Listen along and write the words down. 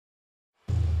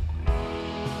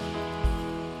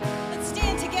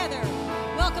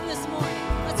welcome this morning.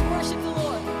 Let's worship the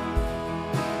Lord.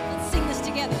 Let's sing this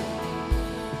together.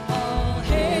 All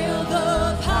hail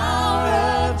the power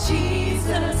of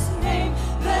Jesus' name.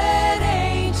 Let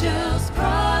angels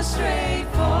prostrate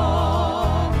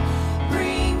fall.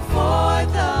 Bring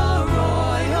forth the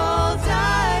royal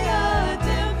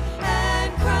diadem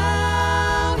and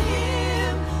crown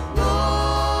him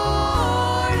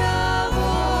Lord of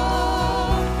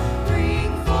all.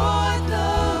 Bring forth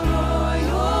the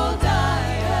royal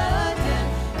diadem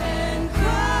and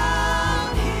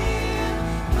crown him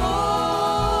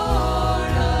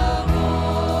Lord of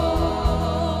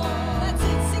all. That's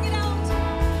it, sing it out.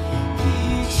 He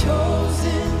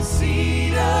chosen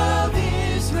seed of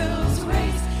Israel's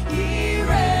race, he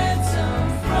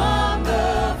ransomed from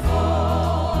the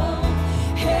fall.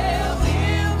 Hail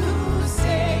him who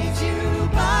saved you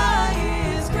by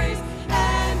his grace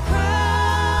and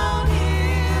crown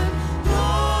him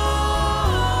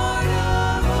Lord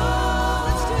of all.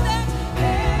 Let's do that.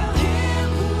 Hail him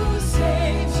who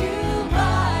saved you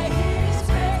by his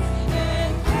grace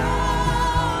and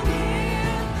crown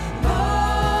him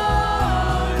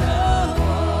Lord of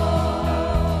all.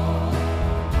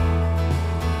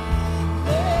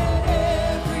 Let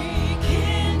every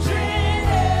kindred,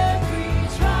 every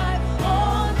tribe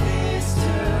on this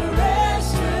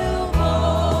terrestrial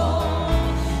ball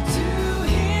to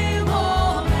him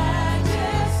all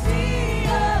majesty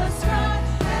ascribe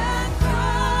and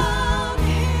crown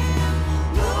him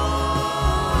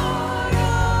Lord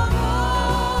of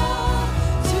all.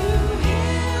 To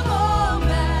him all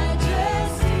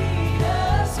majesty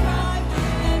ascribe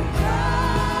and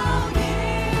crown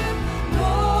him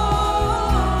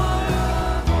Lord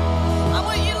of all. I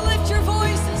want you to lift your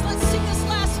voices. Let's sing this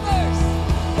last verse.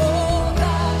 Oh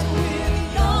God, with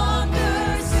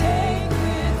yonder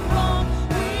sacred throng,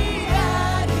 we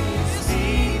at his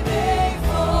feet they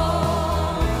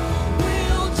fall.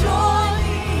 We'll join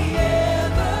the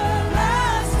everlasting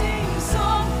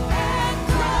song and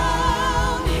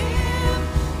crown him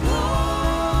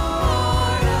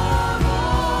Lord of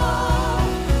all.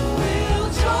 We'll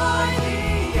join the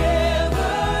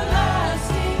everlasting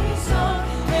song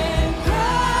and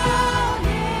crown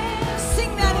him.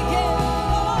 Sing that again.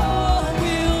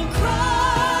 We'll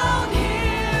crown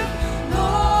him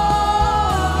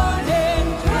Lord and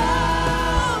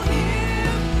crown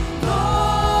him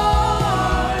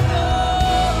Lord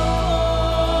of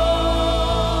all.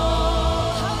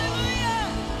 Hallelujah.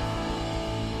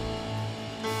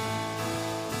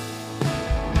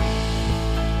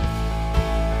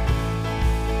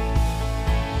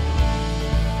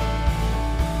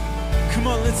 Come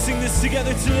on, let's sing this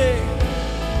together today.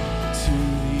 To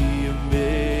the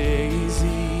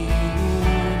amazing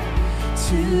one,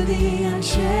 to the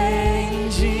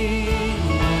unchanging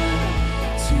one,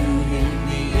 to him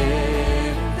the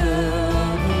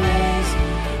anthem raise.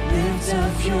 Lift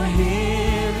up your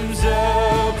hymns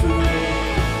of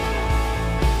praise.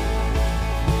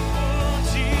 Oh,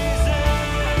 Jesus.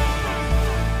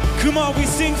 Come on, we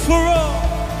sing for all.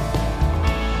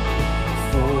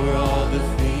 For all the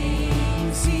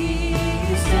things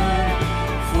he's done,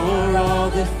 for all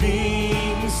the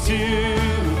things to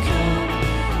come,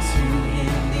 to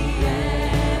him the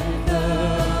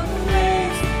anthem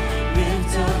raised.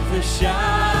 Lift up the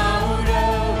shout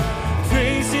of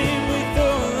praise him with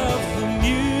all of the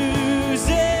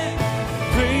music,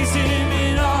 praise him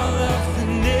in all of the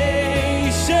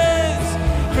nations,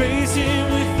 praise him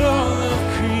with all of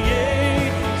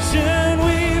creation.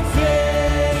 We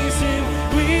praise him,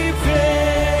 we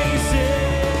praise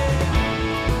him.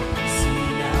 See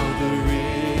now the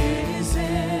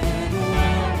risen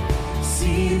one,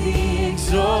 see the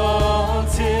exalted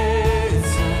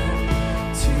Son.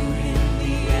 To him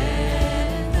the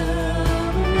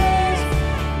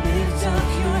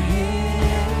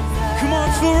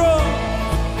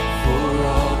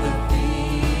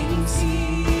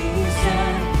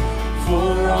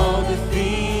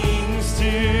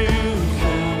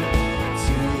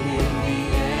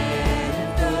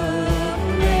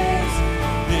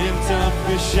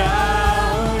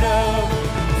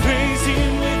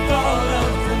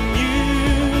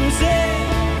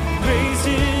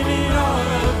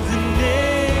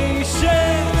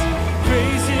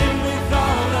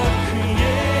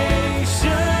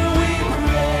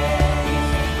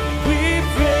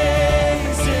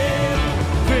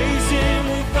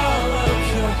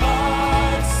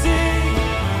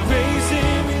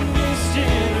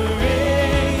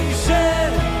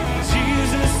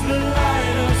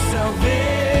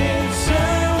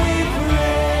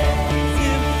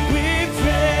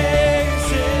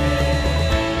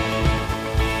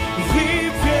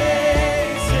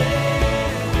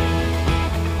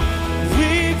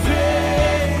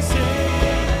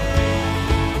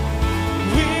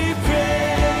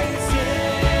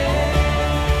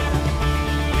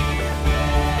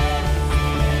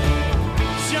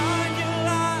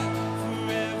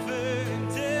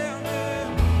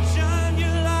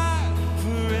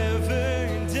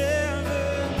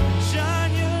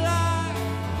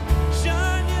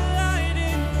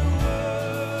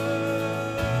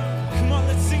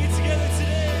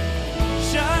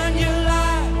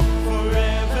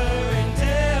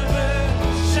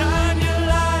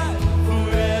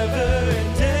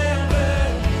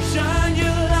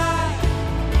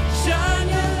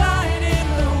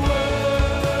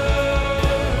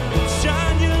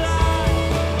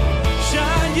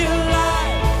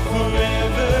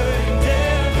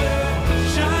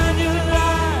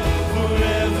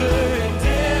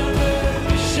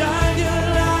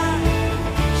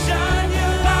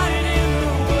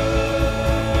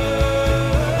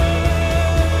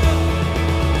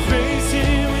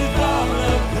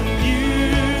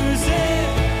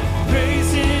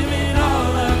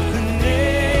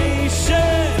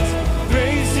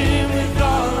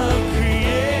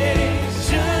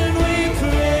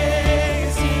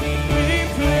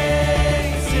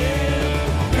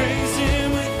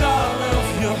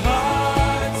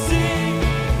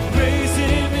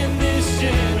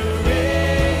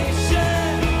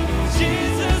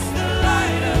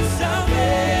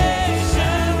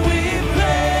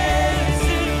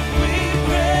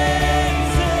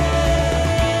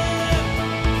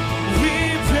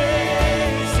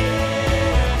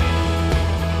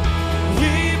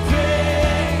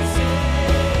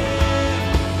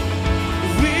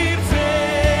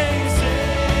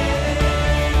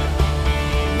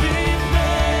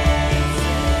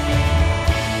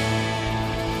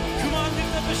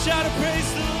shout of praise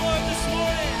to the Lord this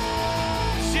morning.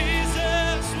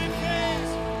 Jesus, we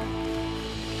praise.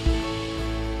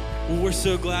 Well, we're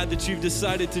so glad that you've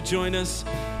decided to join us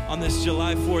on this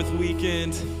July 4th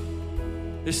weekend.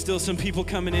 There's still some people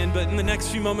coming in, but in the next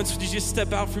few moments, would you just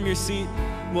step out from your seat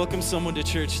and welcome someone to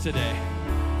church today?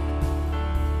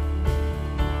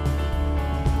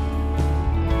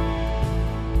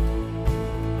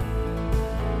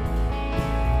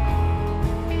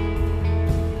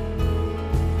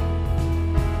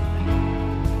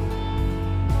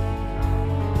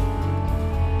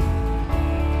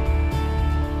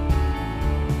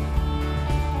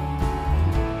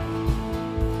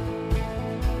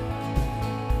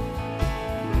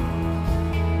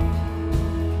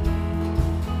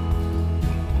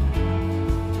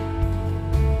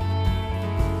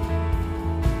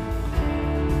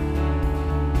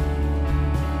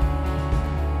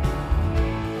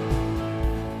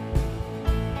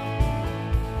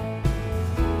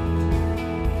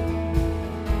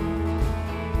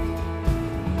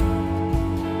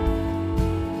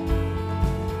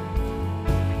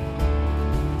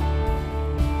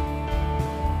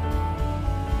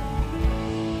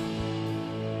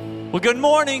 Well, good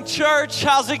morning, church.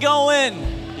 How's it going?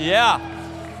 Yeah.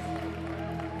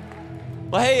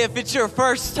 Well, hey, if it's your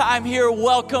first time here,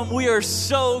 welcome. We are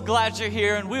so glad you're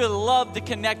here, and we would love to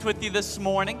connect with you this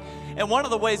morning. And one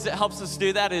of the ways that helps us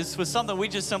do that is with something we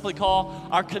just simply call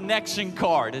our connection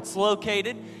card. It's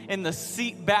located in the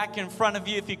seat back in front of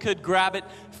you. If you could grab it,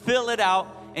 fill it out,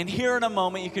 and here in a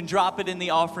moment, you can drop it in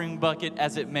the offering bucket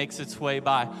as it makes its way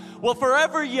by. Well,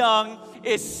 Forever Young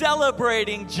is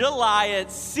celebrating July at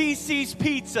CiCi's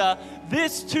Pizza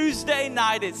this Tuesday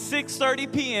night at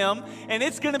 6:30 p.m. And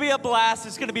it's going to be a blast.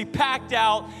 It's going to be packed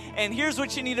out. And here's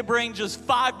what you need to bring, just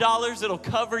 $5. It'll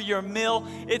cover your meal.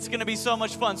 It's going to be so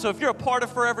much fun. So if you're a part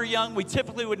of Forever Young, we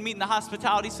typically would meet in the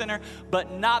Hospitality Center,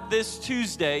 but not this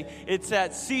Tuesday. It's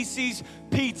at CiCi's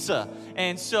Pizza.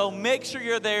 And so make sure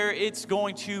you're there. It's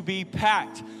going to be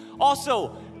packed.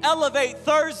 Also, Elevate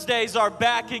Thursdays are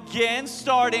back again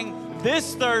starting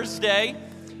this Thursday.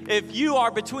 If you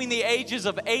are between the ages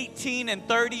of 18 and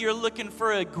 30, you're looking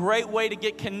for a great way to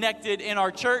get connected in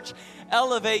our church,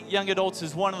 Elevate Young Adults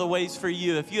is one of the ways for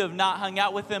you. If you have not hung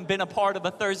out with them, been a part of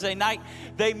a Thursday night,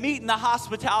 they meet in the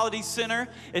Hospitality Center.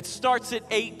 It starts at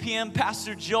 8 p.m.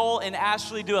 Pastor Joel and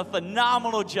Ashley do a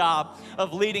phenomenal job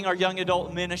of leading our young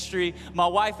adult ministry. My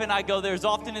wife and I go there as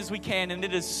often as we can, and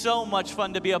it is so much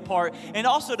fun to be a part and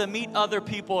also to meet other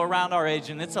people around our age,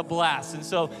 and it's a blast. And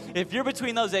so if you're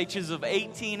between those ages of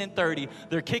 18 and 30,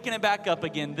 they're kicking it back up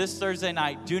again this Thursday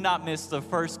night. Do not miss the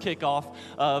first kickoff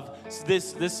of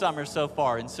this summer so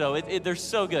far. And so they're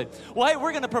so good. Well, hey,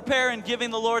 we're going to prepare in giving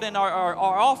the Lord in our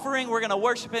offering. We're going to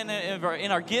worship in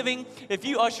our giving. If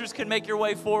you ushers can make your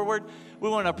way forward, we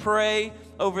want to pray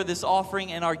over this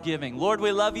offering and our giving. Lord,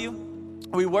 we love you.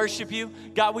 We worship you.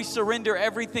 God, we surrender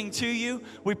everything to you.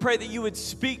 We pray that you would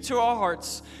speak to our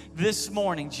hearts this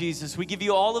morning, Jesus. We give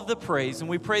you all of the praise, and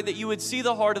we pray that you would see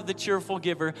the heart of the cheerful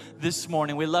giver this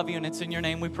morning. We love you, and it's in your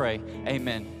name we pray.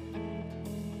 Amen.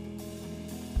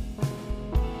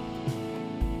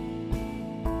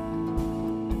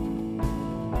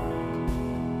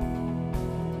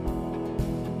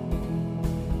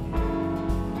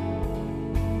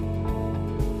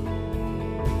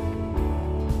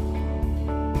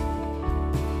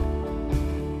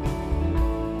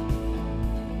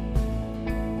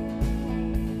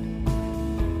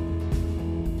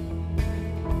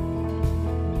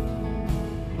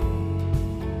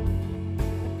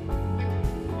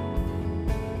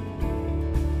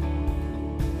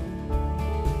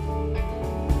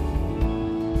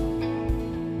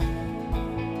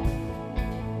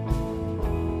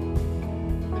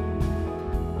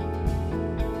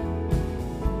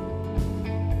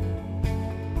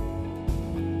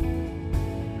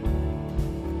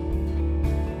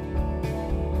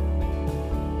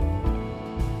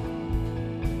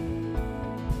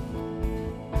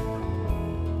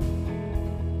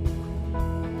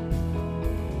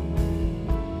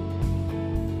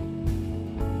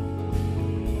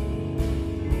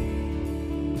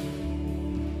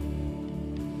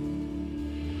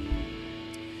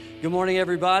 Good morning,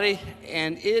 everybody,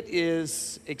 and it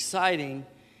is exciting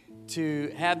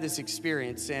to have this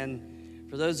experience. And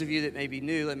for those of you that may be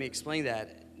new, let me explain that.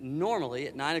 Normally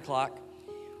at 9 o'clock,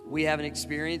 we have an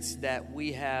experience that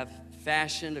we have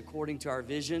fashioned according to our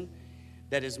vision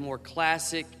that is more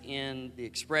classic in the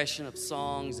expression of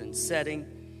songs and setting.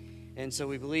 And so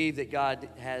we believe that God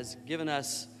has given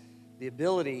us the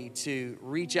ability to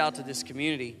reach out to this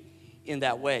community in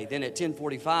that way. Then at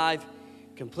 10:45,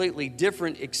 completely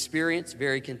different experience,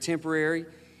 very contemporary.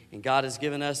 And God has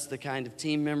given us the kind of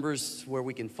team members where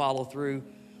we can follow through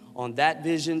on that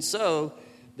vision so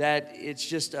that it's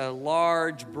just a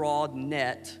large, broad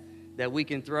net that we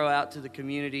can throw out to the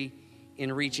community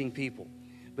in reaching people.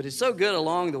 But it's so good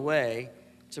along the way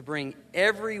to bring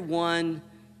everyone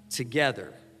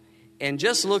together. And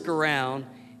just look around,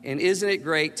 and isn't it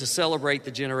great to celebrate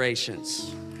the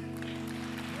generations?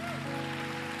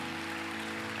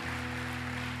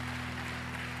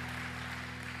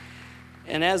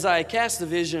 And as I cast the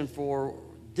vision for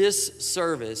this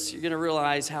service, you're going to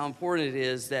realize how important it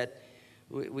is that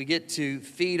we get to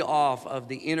feed off of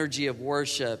the energy of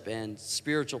worship and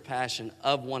spiritual passion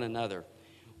of one another.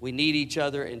 We need each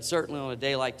other, and certainly on a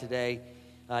day like today,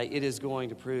 it is going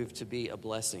to prove to be a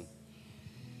blessing.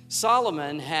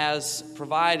 Solomon has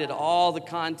provided all the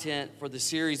content for the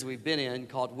series we've been in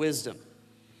called Wisdom.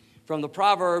 From the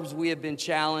Proverbs, we have been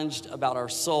challenged about our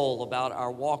soul, about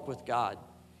our walk with God.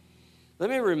 Let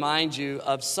me remind you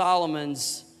of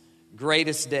Solomon's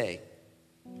greatest day.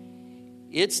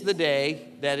 It's the day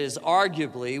that is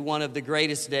arguably one of the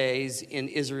greatest days in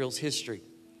Israel's history.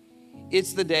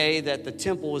 It's the day that the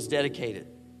temple was dedicated.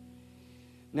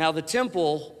 Now, the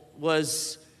temple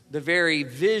was the very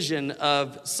vision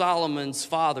of Solomon's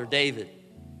father, David.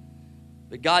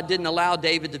 But God didn't allow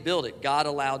David to build it. God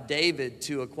allowed David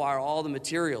to acquire all the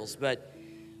materials. But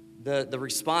the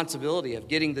responsibility of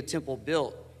getting the temple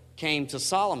built came to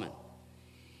Solomon.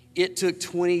 It took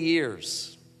 20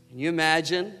 years. Can you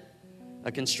imagine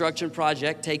a construction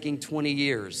project taking 20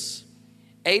 years?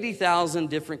 80,000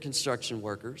 different construction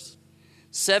workers,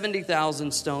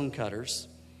 70,000 stone cutters,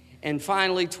 and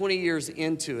finally, 20 years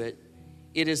into it,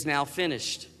 it is now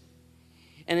finished.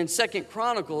 And in 2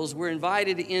 Chronicles, we're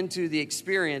invited into the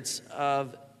experience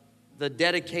of the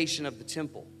dedication of the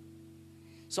temple.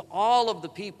 So all of the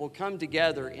people come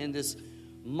together in this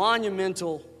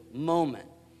monumental moment.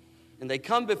 And they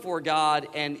come before God,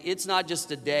 and it's not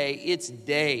just a day, it's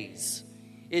days.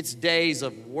 It's days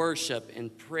of worship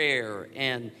and prayer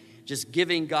and just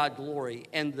giving God glory.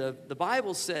 And the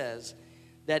Bible says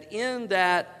that in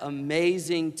that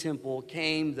amazing temple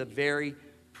came the very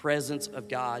presence of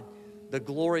God, the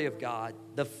glory of God,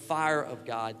 the fire of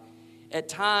God. At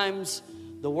times,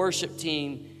 the worship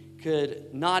team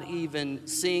could not even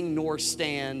sing nor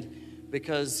stand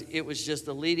because it was just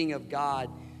the leading of God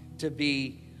to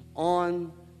be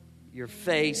on your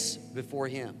face before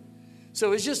Him. So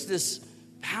it was just this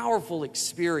powerful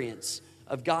experience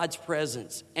of God's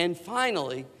presence. And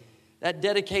finally, that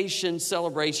dedication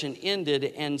celebration ended,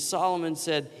 and Solomon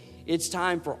said, it's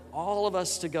time for all of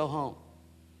us to go home.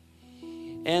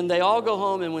 And they all go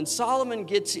home, and when Solomon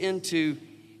gets into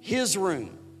his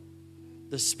room,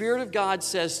 the Spirit of God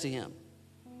says to him,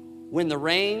 when the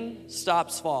rain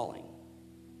stops falling,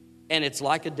 and it's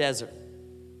like a desert,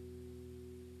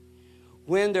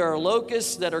 when there are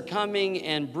locusts that are coming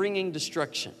and bringing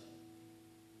destruction,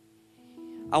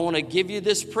 I want to give you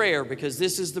this prayer because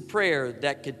this is the prayer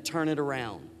that could turn it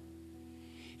around.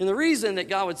 And the reason that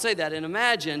God would say that, and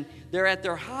imagine they're at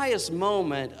their highest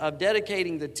moment of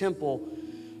dedicating the temple,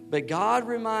 but God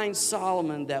reminds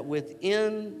Solomon that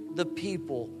within the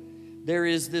people, there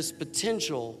is this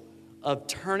potential of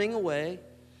turning away,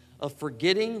 of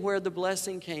forgetting where the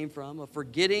blessing came from, of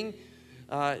forgetting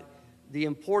the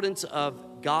importance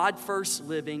of God first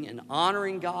living and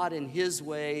honoring God in His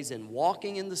ways and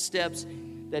walking in the steps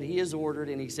that He has ordered.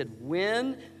 And He said,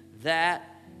 when that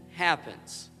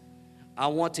happens, I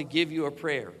want to give you a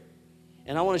prayer.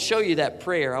 And I want to show you that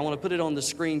prayer. I want to put it on the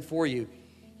screen for you.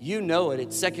 You know it.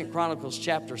 It's 2 Chronicles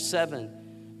chapter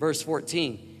 7, verse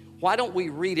 14. Why don't we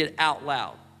read it out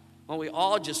loud? Why don't we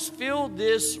all just fill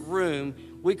this room?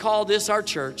 We call this our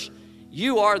church.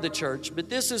 You are the church, but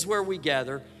this is where we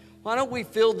gather. Why don't we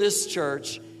fill this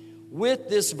church with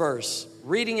this verse?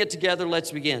 Reading it together,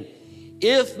 let's begin.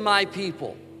 If my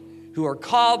people who are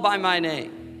called by my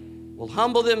name will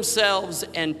humble themselves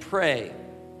and pray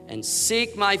and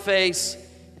seek my face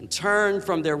and turn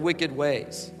from their wicked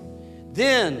ways,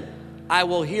 then I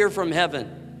will hear from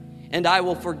heaven and I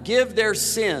will forgive their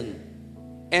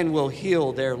sin and will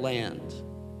heal their land.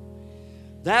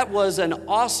 That was an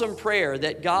awesome prayer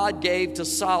that God gave to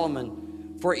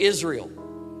Solomon for Israel.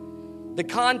 The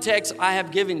context I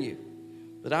have given you,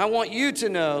 but I want you to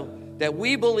know that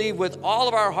we believe with all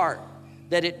of our heart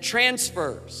that it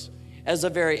transfers as a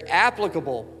very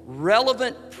applicable,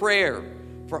 relevant prayer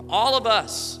for all of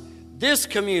us, this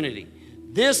community,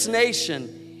 this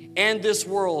nation, and this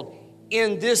world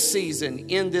in this season,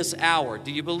 in this hour.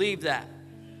 Do you believe that?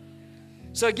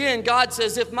 So again, God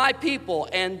says, if my people,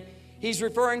 and He's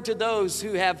referring to those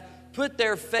who have put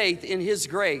their faith in His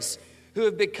grace, who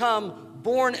have become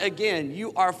born again.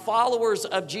 You are followers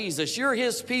of Jesus. You're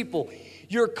his people.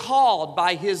 You're called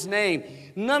by his name.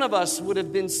 None of us would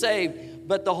have been saved,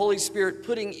 but the Holy Spirit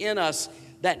putting in us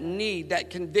that need, that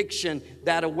conviction,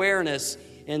 that awareness,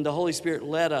 and the Holy Spirit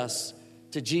led us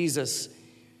to Jesus.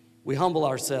 We humble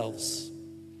ourselves.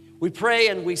 We pray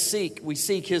and we seek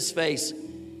his face.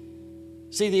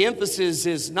 See, the emphasis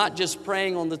is not just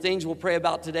praying on the things we'll pray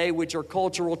about today, which are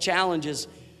cultural challenges,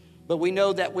 but we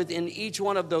know that within each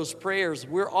one of those prayers,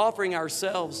 we're offering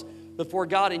ourselves before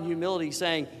God in humility,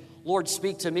 saying, Lord,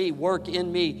 speak to me, work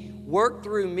in me, work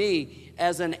through me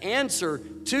as an answer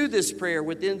to this prayer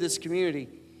within this community,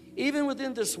 even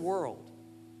within this world.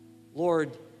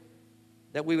 Lord,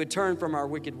 that we would turn from our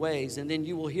wicked ways, and then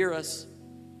you will hear us,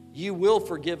 you will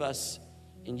forgive us,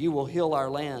 and you will heal our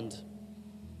land.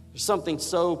 There's something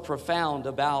so profound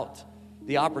about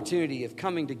the opportunity of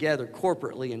coming together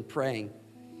corporately and praying.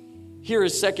 Here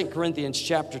is 2 Corinthians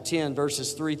chapter 10,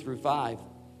 verses 3 through 5.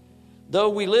 Though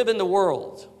we live in the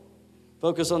world,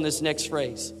 focus on this next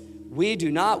phrase, we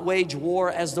do not wage war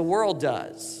as the world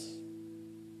does.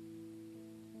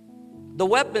 The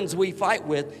weapons we fight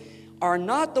with are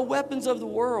not the weapons of the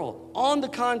world. On the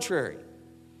contrary,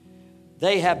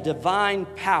 they have divine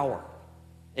power.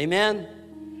 Amen?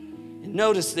 And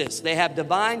notice this, they have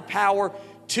divine power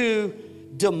to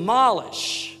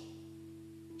demolish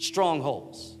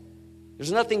strongholds.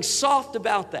 There's nothing soft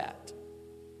about that.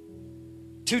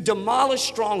 To demolish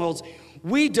strongholds.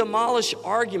 We demolish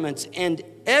arguments and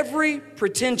every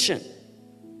pretension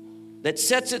that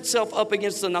sets itself up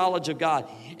against the knowledge of God.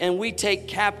 And we take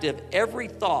captive every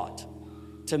thought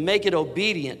to make it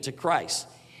obedient to Christ.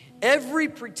 Every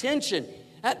pretension,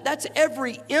 that's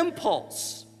every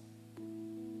impulse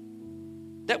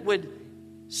that would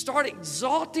start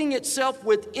exalting itself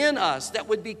within us, that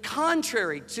would be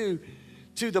contrary to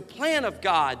the plan of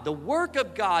God, the work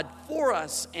of God for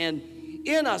us and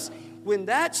in us. When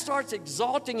that starts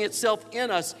exalting itself in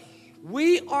us,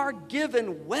 we are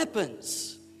given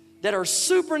weapons that are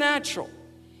supernatural.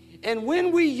 And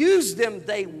when we use them,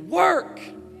 they work.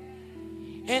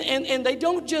 And they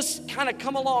don't just kind of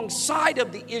come alongside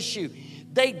of the issue.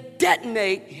 They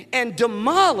detonate and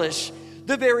demolish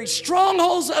the very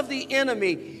strongholds of the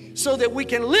enemy so that we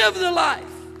can live the life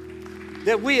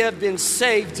that we have been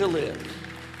saved to live.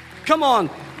 Come on,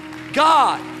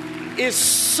 God is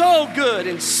so good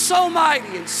and so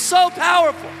mighty and so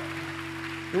powerful.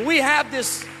 And we have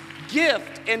this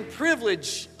gift and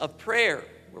privilege of prayer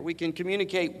where we can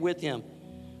communicate with him,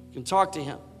 we can talk to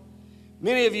him.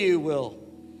 Many of you will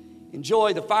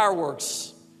enjoy the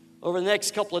fireworks over the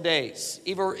next couple of days,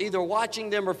 either watching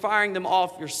them or firing them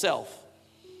off yourself.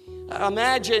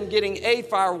 Imagine getting a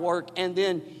firework and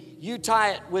then you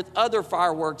tie it with other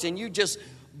fireworks and you just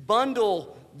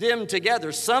bundle them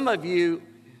together. Some of you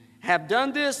have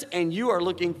done this and you are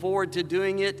looking forward to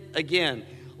doing it again.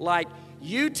 Like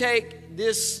you take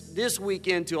this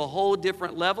weekend to a whole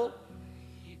different level.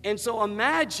 And so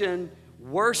imagine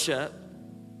worship,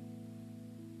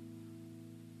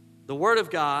 the Word of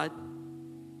God,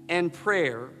 and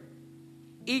prayer,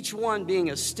 each one being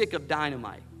a stick of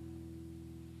dynamite.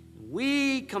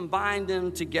 We combine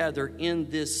them together in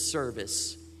this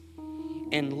service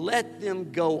and let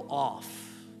them go off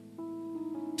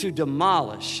to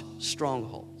demolish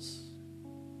strongholds.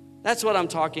 That's what I'm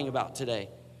talking about today.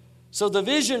 So the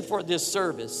vision for this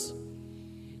service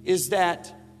is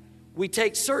that we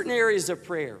take certain areas of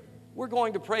prayer. We're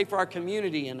going to pray for our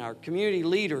community and our community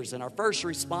leaders and our first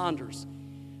responders,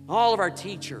 all of our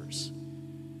teachers.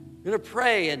 We're going to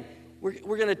pray and we're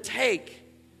going to take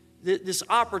this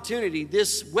opportunity,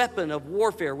 this weapon of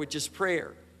warfare, which is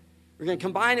prayer. We're going to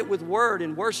combine it with word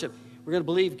and worship. We're going to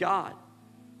believe God.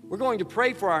 We're going to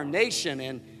pray for our nation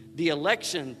and the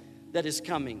election that is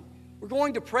coming. We're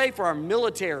going to pray for our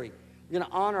military. We're going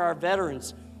to honor our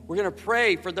veterans. We're going to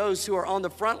pray for those who are on the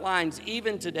front lines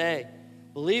even today,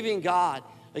 believing God.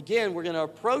 Again, we're going to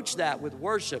approach that with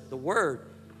worship, the word,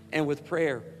 and with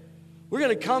prayer. We're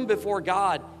going to come before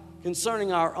God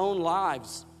concerning our own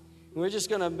lives. We're just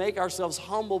going to make ourselves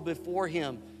humble before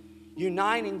him,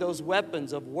 uniting those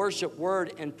weapons of worship,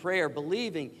 word, and prayer,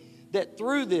 believing that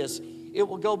through this, it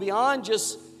will go beyond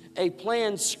just a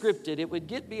plan scripted. It would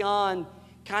get beyond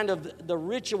kind of the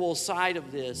ritual side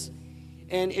of this,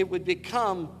 and it would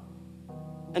become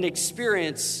an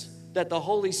experience that the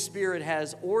Holy Spirit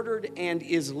has ordered and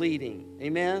is leading.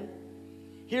 Amen?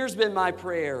 Here's been my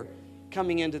prayer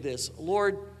coming into this.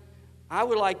 Lord, I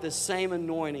would like the same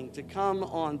anointing to come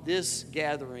on this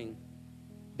gathering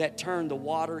that turned the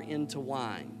water into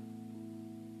wine.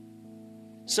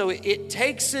 So it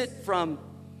takes it from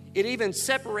It even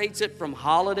separates it from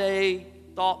holiday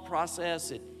thought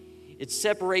process. It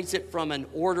separates it from an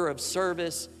order of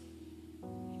service.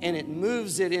 And it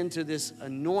moves it into this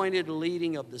anointed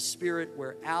leading of the Spirit,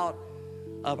 where out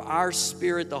of our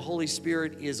spirit, the Holy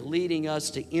Spirit is leading us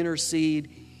to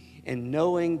intercede, and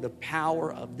knowing the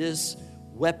power of this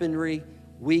weaponry,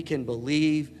 we can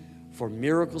believe for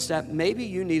miracles. That maybe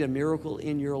you need a miracle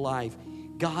in your life.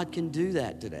 God can do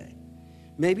that today.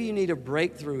 Maybe you need a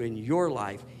breakthrough in your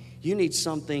life. You need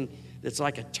something that's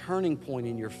like a turning point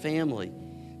in your family.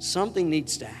 Something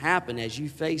needs to happen as you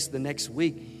face the next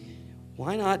week.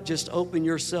 Why not just open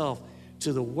yourself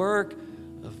to the work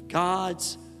of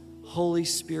God's Holy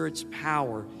Spirit's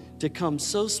power to come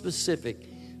so specific,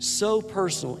 so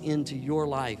personal into your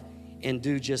life, and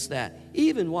do just that,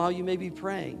 even while you may be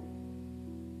praying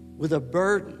with a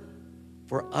burden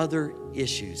for other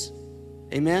issues.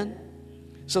 Amen?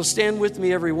 So stand with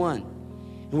me, everyone.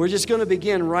 And we're just going to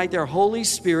begin right there. Holy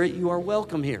Spirit, you are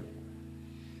welcome here.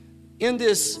 In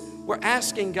this, we're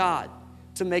asking God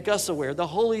to make us aware. The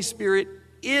Holy Spirit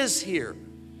is here.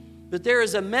 But there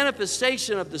is a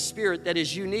manifestation of the Spirit that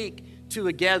is unique to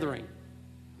a gathering.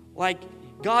 Like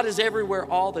God is everywhere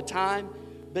all the time,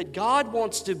 but God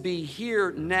wants to be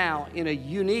here now in a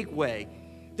unique way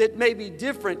that may be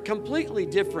different, completely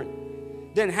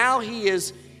different than how He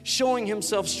is showing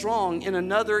Himself strong in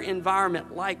another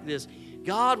environment like this.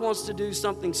 God wants to do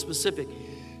something specific.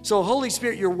 So Holy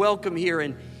Spirit, you're welcome here,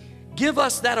 and give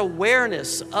us that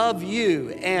awareness of you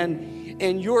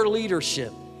and your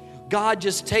leadership. God,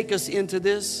 just take us into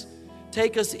this.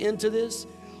 Take us into this.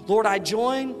 Lord, I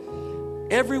join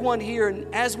everyone here,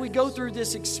 and as we go through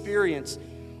this experience,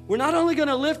 we're not only going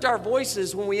to lift our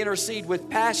voices when we intercede with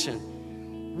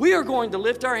passion, we are going to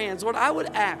lift our hands. Lord, I would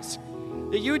ask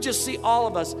that you would just see all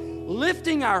of us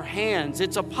lifting our hands.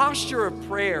 It's a posture of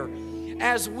prayer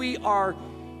as we are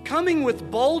coming with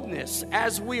boldness,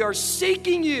 as we are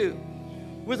seeking you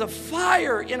with a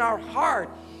fire in our heart.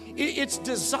 It's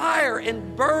desire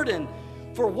and burden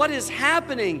for what is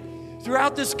happening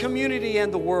throughout this community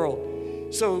and the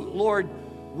world. So, Lord,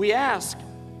 we ask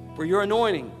for your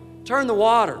anointing. Turn the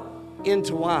water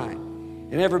into wine.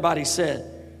 And everybody said,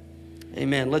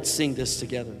 amen. Let's sing this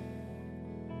together.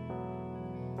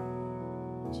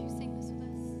 Would you sing this with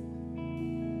us?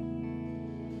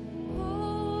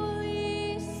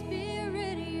 Holy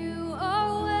Spirit, you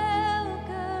are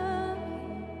welcome.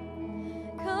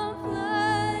 Come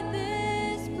flood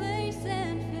this place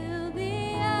and fill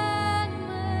the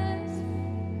atmosphere.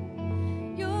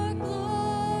 Your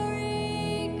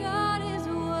glory, God, is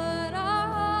what our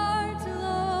hearts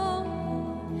long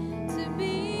for, to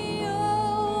be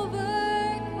overcome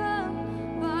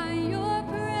by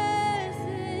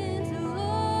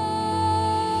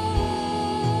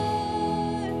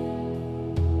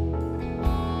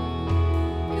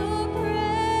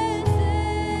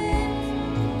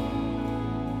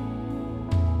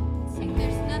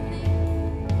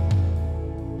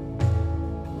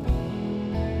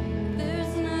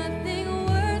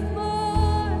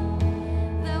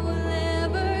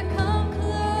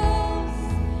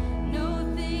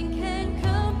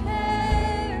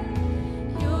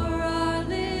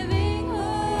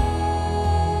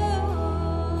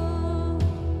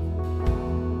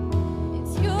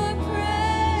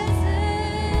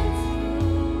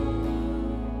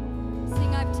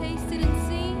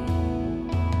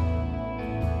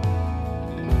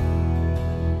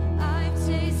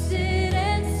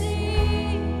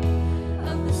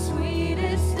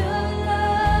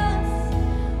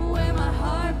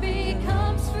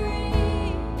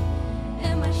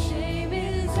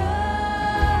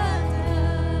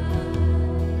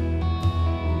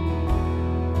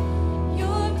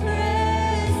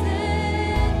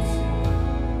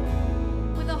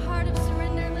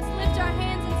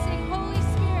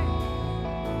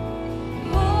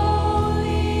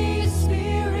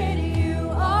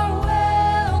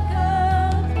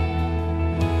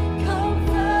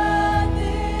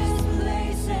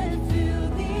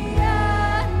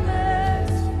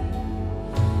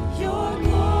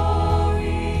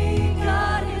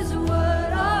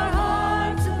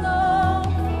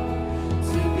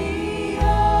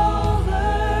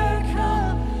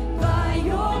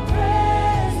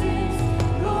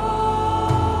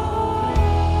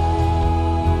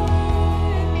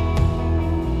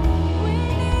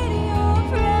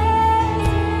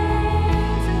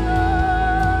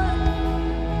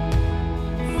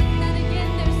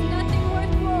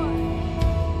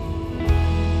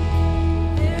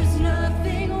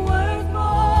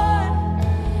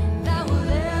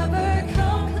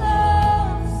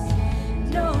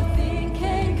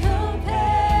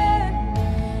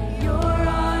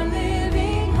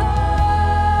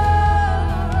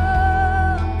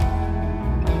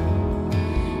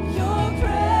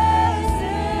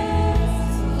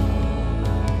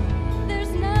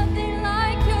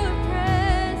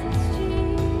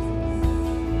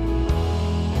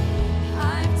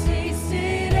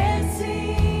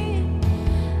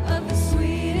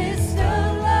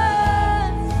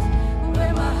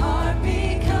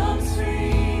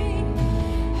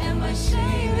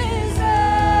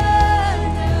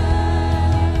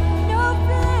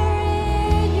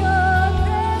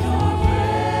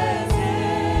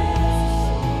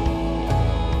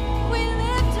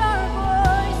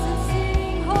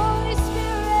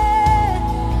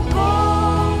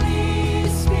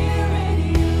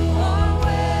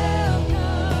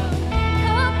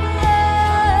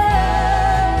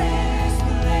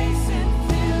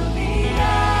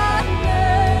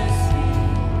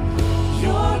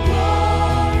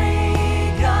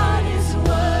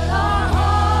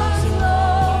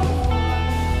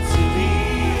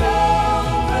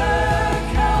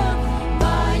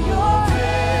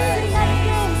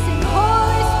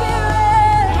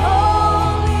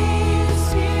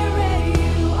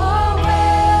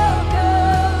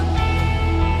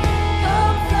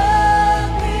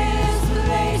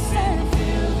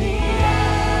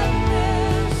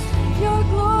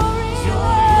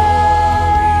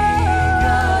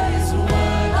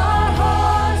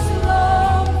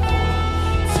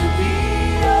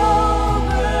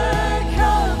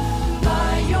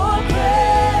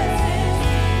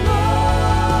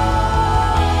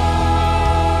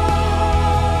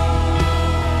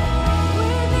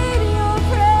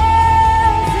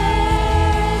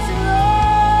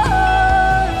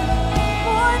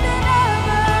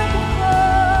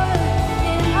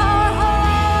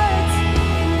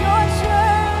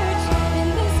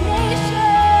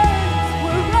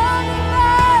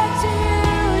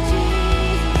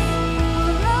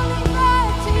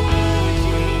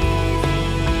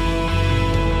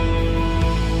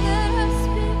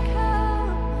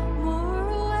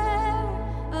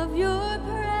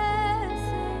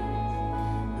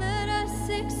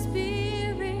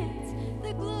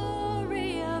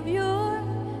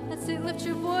lift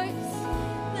your voice.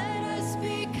 Let us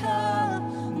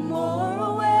become more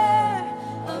aware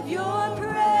of your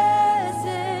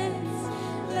presence.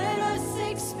 Let us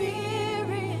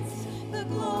experience the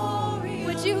glory.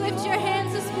 Would you lift your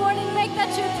hands this morning? Make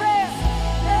that your prayer.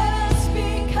 Let us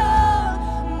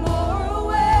become more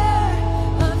aware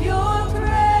of your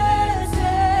presence.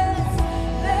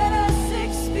 Let us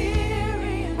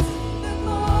experience the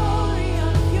glory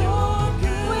of your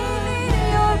goodness. We need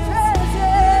your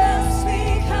presence.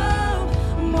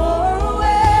 Become more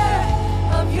aware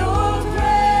of your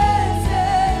presence.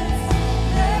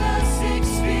 Let us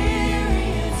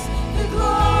experience the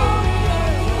glory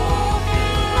of your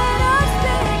goodness.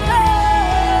 Let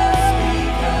us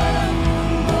become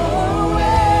more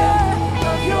aware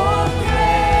of your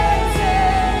presence.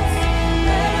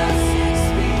 Let us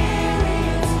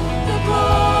experience the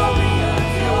glory of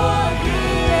your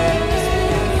goodness.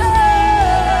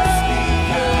 Let us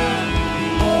become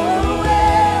more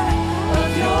aware of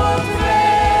your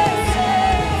presence.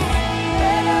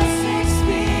 Let us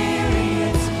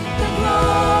experience the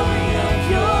glory of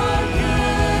your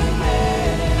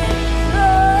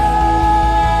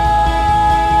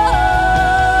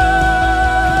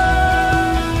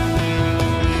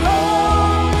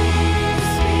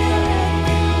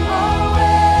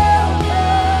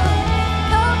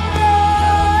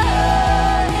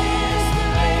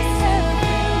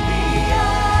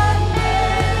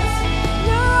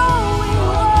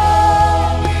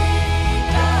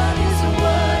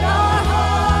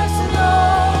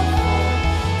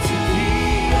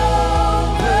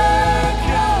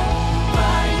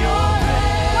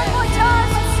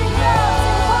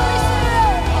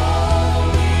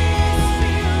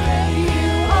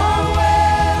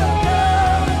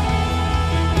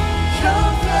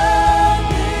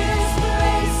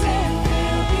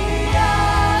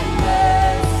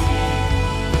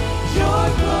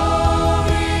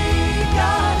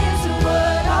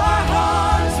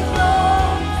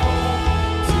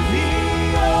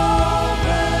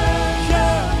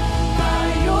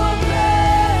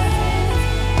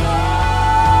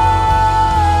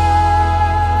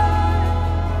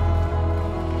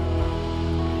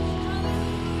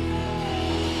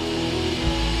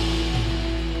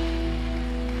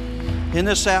In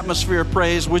this atmosphere of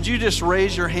praise, would you just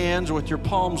raise your hands with your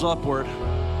palms upward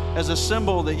as a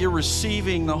symbol that you're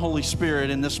receiving the Holy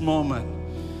Spirit in this moment?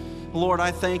 Lord,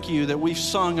 I thank you that we've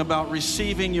sung about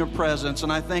receiving your presence,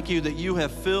 and I thank you that you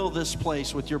have filled this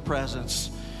place with your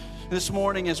presence. This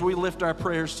morning, as we lift our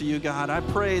prayers to you, God, I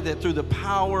pray that through the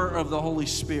power of the Holy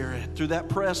Spirit, through that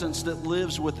presence that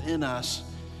lives within us,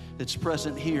 that's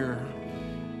present here,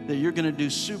 that you're going to do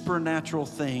supernatural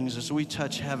things as we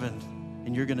touch heaven.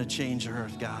 And you're going to change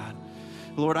earth, God.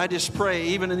 Lord, I just pray,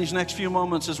 even in these next few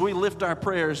moments, as we lift our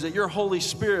prayers, that your Holy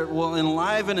Spirit will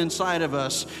enliven inside of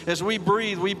us. As we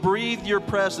breathe your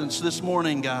presence this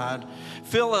morning, God.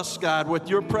 Fill us, God, with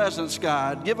your presence,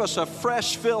 God. Give us a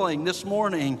fresh filling this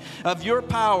morning of your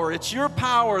power. It's your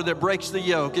power that breaks the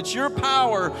yoke. It's your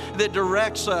power that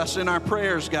directs us in our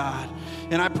prayers, God.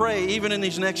 And I pray, even in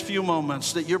these next few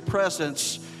moments, that your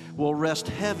presence will rest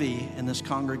heavy in this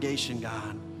congregation,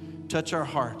 God. Touch our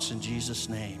hearts in Jesus'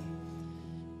 name.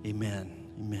 Amen.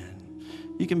 Amen.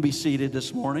 You can be seated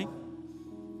this morning.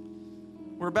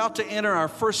 We're about to enter our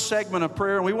first segment of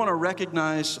prayer, and we want to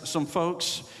recognize some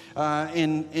folks.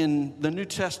 In the New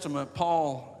Testament,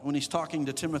 Paul, when he's talking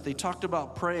to Timothy, talked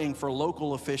about praying for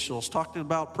local officials, talked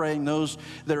about praying those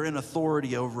that are in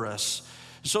authority over us.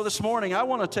 So this morning, I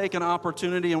want to take an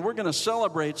opportunity, and we're going to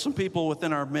celebrate some people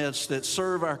within our midst that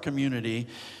serve our community.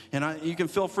 And you can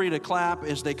feel free to clap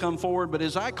as they come forward. But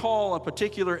as I call a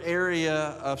particular area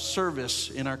of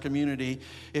service in our community,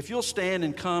 if you'll stand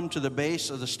and come to the base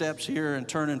of the steps here and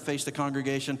turn and face the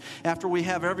congregation, after we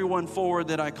have everyone forward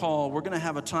that I call, we're going to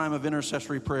have a time of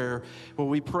intercessory prayer where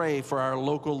we pray for our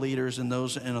local leaders and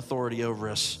those in authority over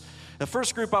us. The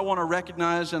first group I want to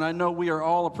recognize, and I know we are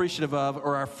all appreciative of,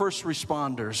 are our first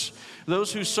responders.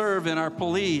 Those who serve in our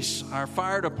police, our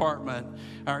fire department,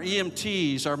 our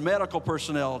EMTs, our medical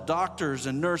personnel, doctors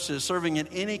and nurses serving in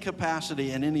any capacity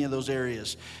in any of those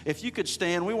areas. If you could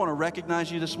stand, we want to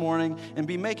recognize you this morning and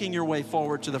be making your way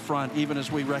forward to the front even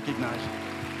as we recognize you.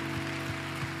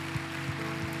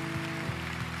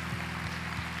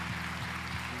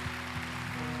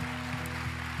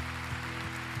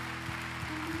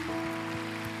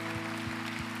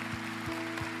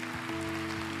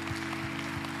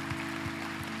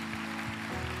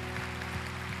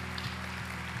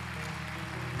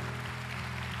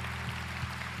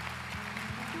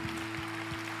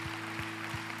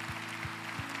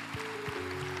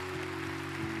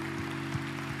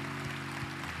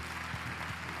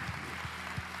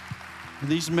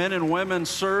 These men and women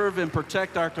serve and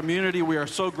protect our community. We are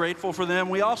so grateful for them.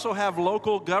 We also have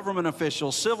local government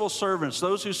officials, civil servants,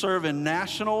 those who serve in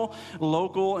national,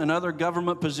 local, and other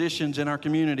government positions in our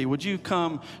community. Would you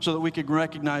come so that we could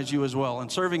recognize you as well?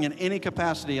 And serving in any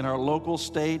capacity in our local,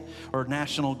 state, or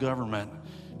national government,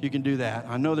 you can do that.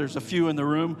 I know there's a few in the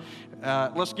room.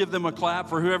 Let's give them a clap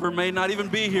for whoever may not even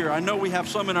be here. I know we have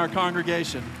some in our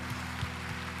congregation.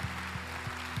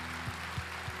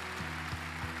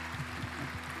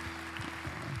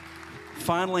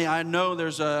 Finally, I know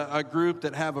there's a group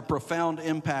that have a profound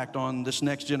impact on this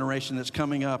next generation that's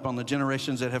coming up, on the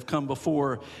generations that have come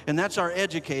before, and that's our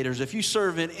educators. If you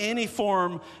serve in any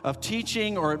form of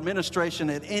teaching or administration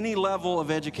at any level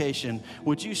of education,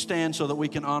 would you stand so that we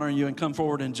can honor you and come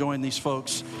forward and join these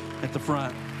folks at the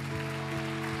front?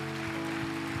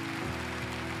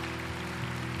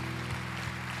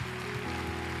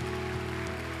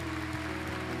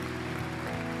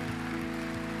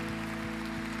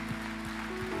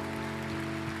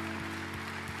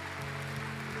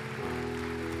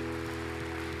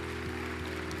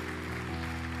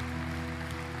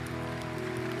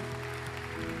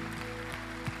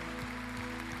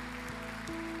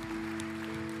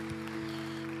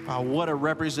 What a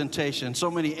representation. So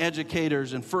many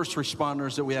educators and first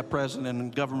responders that we have present,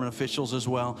 and government officials as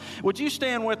well. Would you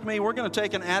stand with me? We're going to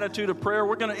take an attitude of prayer.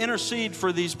 We're going to intercede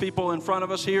for these people in front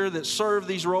of us here that serve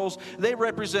these roles. They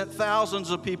represent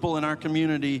thousands of people in our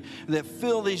community that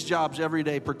fill these jobs every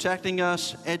day, protecting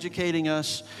us, educating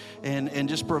us, and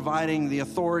just providing the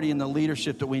authority and the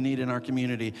leadership that we need in our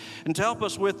community. And to help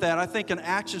us with that, I think an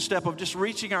action step of just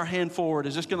reaching our hand forward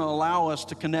is just going to allow us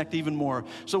to connect even more.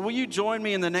 So will you join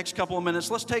me in the next couple of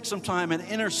minutes? Let's take some time and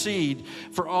intercede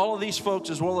for all of these folks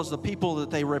as well as the people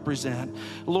that they represent.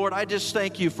 Lord, I just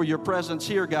thank you for your presence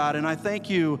here, God, and I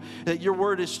thank you that your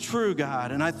word is true,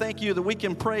 God, and I thank you that we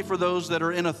can pray for those that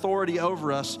are in authority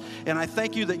over us, and I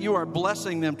thank you that you are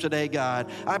blessing them today,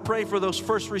 God. I pray for those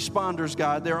first responders,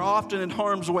 God. They're often in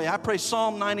harm's way. I pray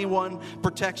Psalm 91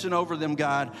 protection over them,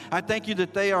 God. I thank you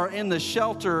that they are in the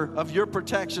shelter of your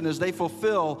protection as they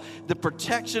fulfill the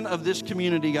protection of this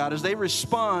community, God, as they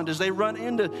respond, as they run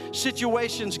into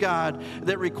situations, God,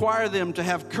 that require them to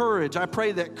have courage. I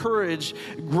pray that courage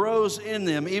grows in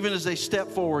them even as they step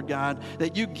forward, God,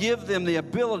 that you give them the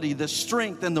ability, the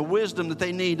strength, and the wisdom that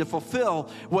they need to fulfill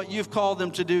what you've called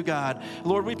them to do, God.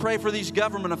 Lord, we pray for these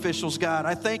government officials, God.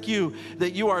 I thank you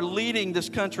that you are leading this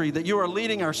country, that you are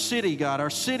leading our city, God, our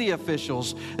city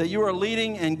officials, that you are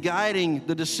leading and guiding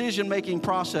the decision-making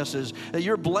processes, that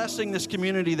you're blessing this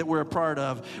community that we're a part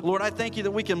of. Lord, I thank you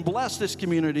that we can bless this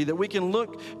community, that we can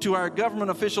look to our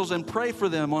government officials and pray for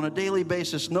them on a daily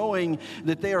basis, knowing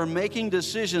that they are making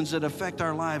decisions that affect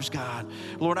our lives, God.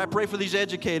 Lord, I pray for these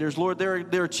educators. Lord,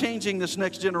 they're changing this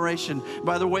next generation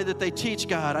by the way that they teach,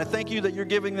 God. I thank you that you're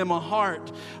giving them a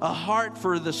heart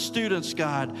for the students,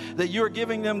 God, that you're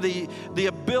giving them the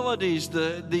abilities,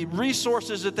 the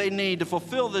resources that they need to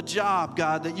fulfill the job,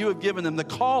 God, that you have given them, the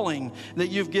calling that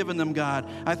you've given them, God.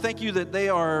 I thank you that they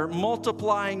are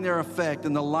multiplying their effect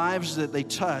in the lives that they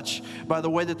touch by the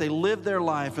way that they live their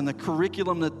life and the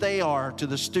curriculum that they are to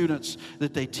the students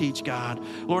that they teach, God.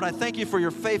 Lord, I thank you for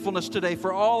your faithfulness today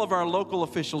for all of our local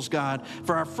officials, God,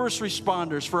 for our first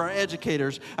responders, for our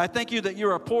educators. I thank you that you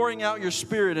are pouring out your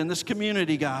Spirit in this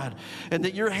community, God, and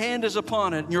that your hand is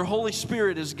upon it and your Holy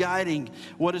Spirit is guiding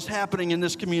what is happening in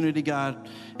this community, God.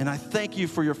 And I thank you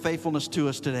for your faithfulness to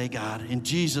us today, God. In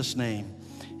Jesus' name,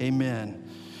 amen.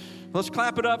 Let's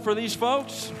clap it up for these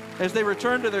folks as they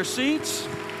return to their seats.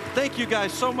 Thank you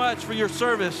guys so much for your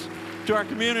service to our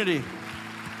community.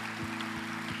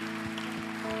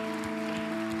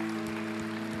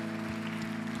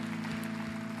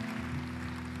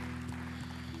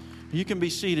 You can be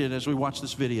seated as we watch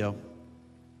this video.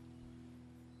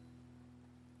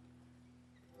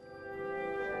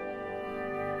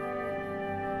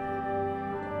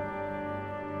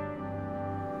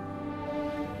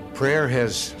 Prayer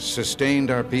has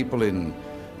sustained our people in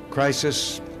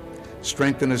crisis,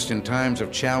 strengthened us in times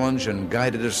of challenge, and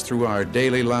guided us through our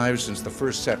daily lives since the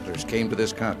first settlers came to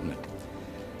this continent.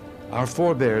 Our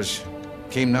forebears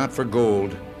came not for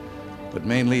gold, but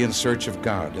mainly in search of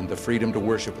God and the freedom to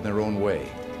worship in their own way.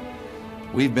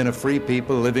 We've been a free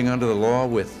people living under the law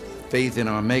with faith in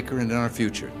our Maker and in our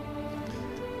future.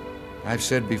 I've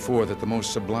said before that the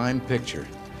most sublime picture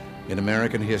in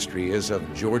American history is of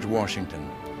George Washington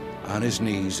on his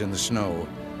knees in the snow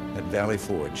at Valley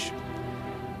Forge.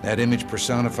 That image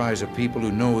personifies a people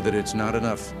who know that it's not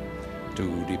enough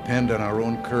to depend on our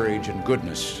own courage and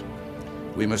goodness.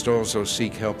 We must also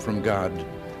seek help from God,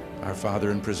 our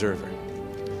Father and Preserver.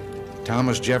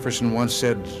 Thomas Jefferson once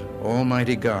said,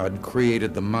 Almighty God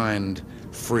created the mind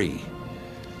free.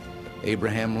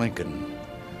 Abraham Lincoln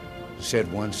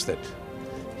said once that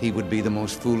he would be the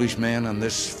most foolish man on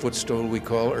this footstool we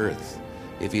call earth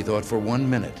if he thought for 1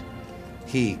 minute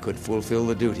he could fulfill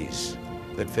the duties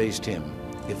that faced him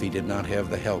if he did not have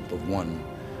the help of one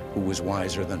who was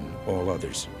wiser than all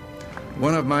others.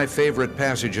 One of my favorite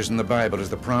passages in the Bible is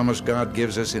the promise God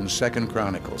gives us in 2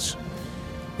 Chronicles.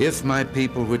 If my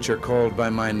people which are called by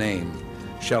my name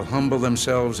shall humble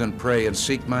themselves and pray and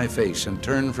seek my face and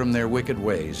turn from their wicked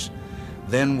ways,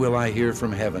 then will I hear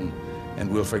from heaven and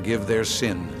will forgive their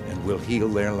sin and will heal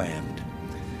their land.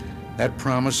 That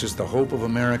promise is the hope of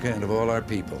America and of all our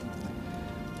people.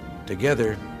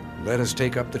 Together, let us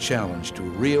take up the challenge to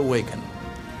reawaken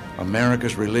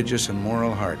America's religious and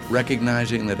moral heart,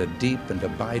 recognizing that a deep and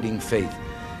abiding faith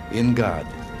in God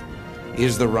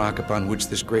is the rock upon which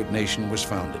this great nation was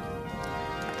founded.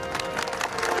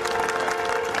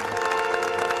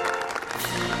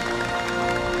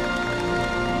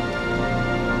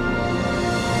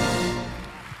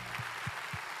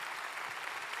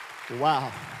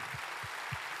 Wow.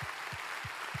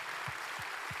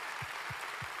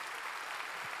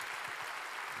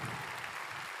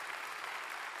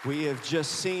 We have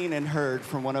just seen and heard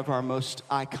from one of our most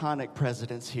iconic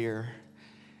presidents here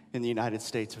in the United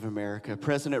States of America.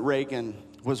 President Reagan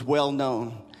was well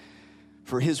known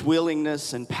for his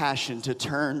willingness and passion to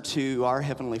turn to our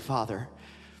Heavenly Father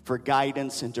for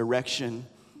guidance and direction,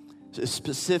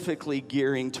 specifically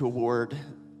gearing toward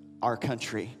our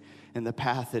country and the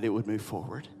path that it would move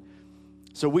forward.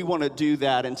 So we want to do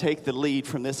that and take the lead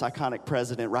from this iconic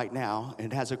president right now.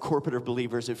 And as a corporate of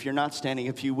believers, if you're not standing,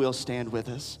 if you will stand with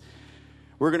us.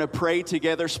 We're going to pray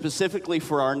together specifically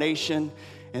for our nation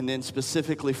and then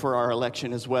specifically for our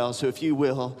election as well. So if you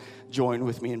will, join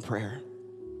with me in prayer.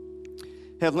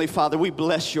 Heavenly Father, we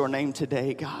bless your name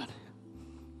today, God.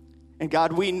 And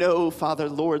God, we know, Father,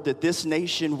 Lord, that this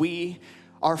nation, we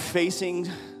are facing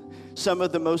some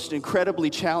of the most incredibly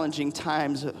challenging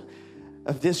times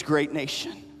of this great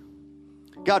nation.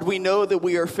 God, we know that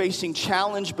we are facing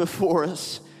challenge before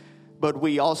us, but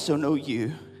we also know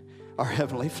you, our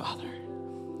Heavenly Father.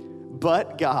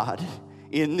 But God,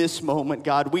 in this moment,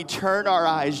 God, we turn our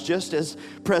eyes just as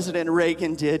President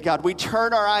Reagan did. God, we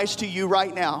turn our eyes to you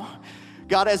right now.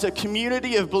 God, as a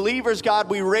community of believers, God,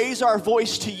 we raise our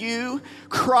voice to you,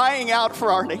 crying out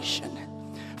for our nation.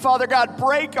 Father God,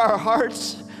 break our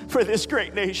hearts for this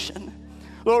great nation.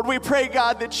 Lord, we pray,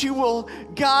 God, that you will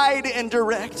guide and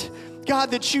direct.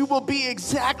 God, that you will be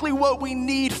exactly what we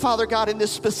need, Father God, in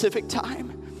this specific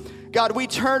time. God, we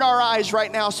turn our eyes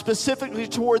right now specifically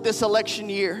toward this election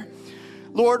year.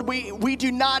 Lord, we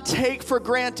do not take for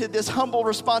granted this humble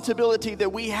responsibility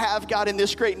that we have, God, in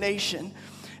this great nation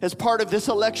as part of this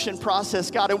election process,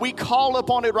 God, and we call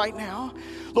upon it right now.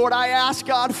 Lord, I ask,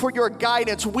 God, for your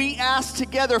guidance. We ask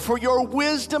together for your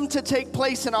wisdom to take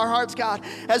place in our hearts, God,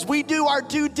 as we do our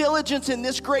due diligence in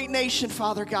this great nation,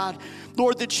 Father God.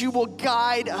 Lord, that you will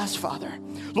guide us, Father.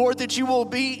 Lord, that you will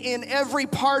be in every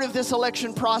part of this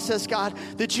election process, God,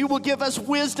 that you will give us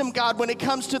wisdom, God, when it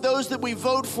comes to those that we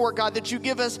vote for, God, that you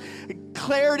give us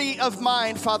clarity of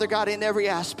mind, Father God, in every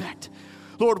aspect.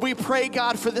 Lord, we pray,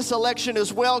 God, for this election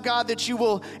as well, God, that you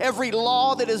will, every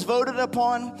law that is voted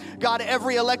upon, God,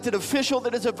 every elected official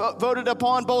that is voted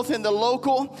upon, both in the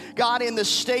local, God, in the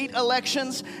state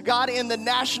elections, God, in the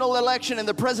national election, in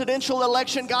the presidential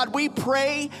election, God, we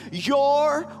pray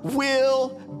your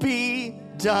will be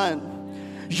done.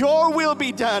 Your will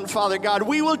be done, Father God.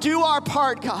 We will do our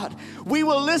part, God. We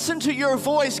will listen to your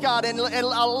voice, God, and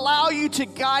allow you to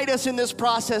guide us in this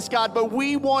process, God. But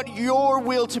we want your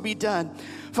will to be done.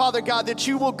 Father God, that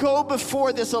you will go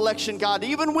before this election, God.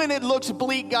 Even when it looks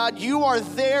bleak, God, you are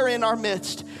there in our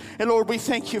midst. And Lord, we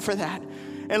thank you for that.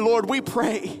 And Lord, we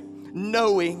pray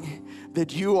knowing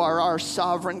that you are our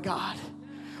sovereign God.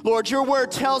 Lord, your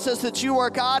word tells us that you are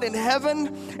God in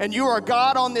heaven and you are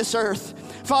God on this earth.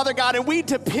 Father God, and we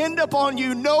depend upon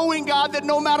you, knowing, God, that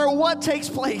no matter what takes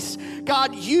place,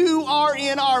 God, you are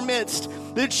in our midst,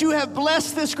 that you have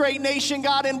blessed this great nation,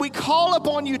 God, and we call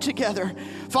upon you together,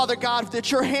 Father God,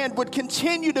 that your hand would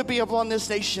continue to be upon this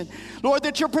nation. Lord,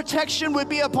 that your protection would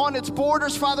be upon its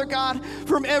borders, Father God,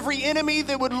 from every enemy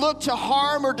that would look to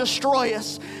harm or destroy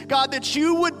us. God, that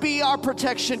you would be our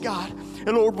protection, God.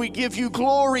 And Lord, we give you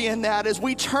glory in that as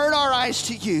we turn our eyes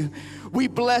to you. We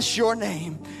bless your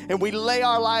name and we lay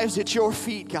our lives at your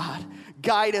feet, God.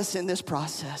 Guide us in this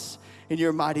process. In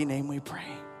your mighty name we pray.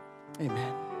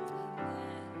 Amen.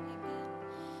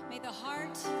 May the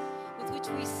heart with which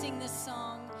we sing this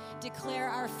song declare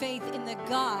our faith in the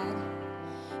God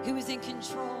who is in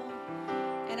control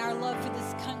our love for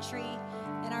this country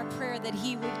and our prayer that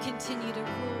he would continue to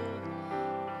rule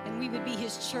and we would be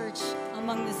his church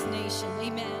among this nation.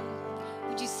 Amen.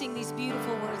 Would you sing these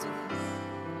beautiful words with us?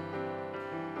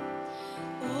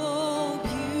 Oh,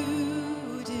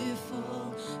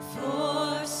 beautiful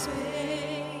for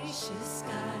spacious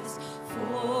skies,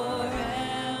 for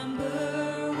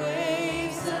amber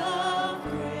waves of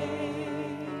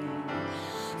grain,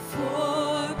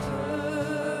 for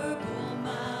purple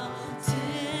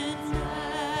mountain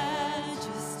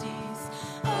majesties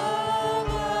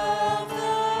above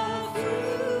the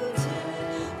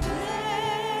fruited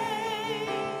plain.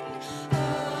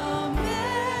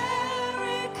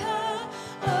 America,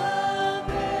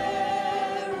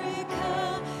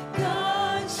 America,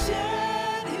 God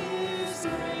shed his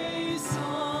grace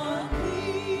on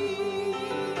thee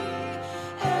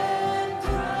and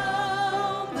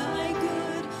crown thy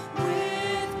good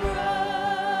with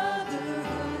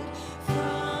brotherhood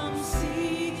from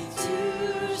sea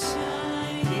to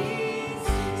shining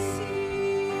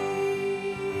sea.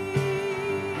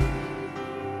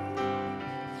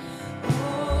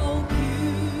 Oh,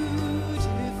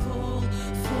 beautiful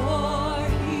for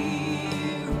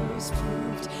heroes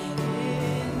proved in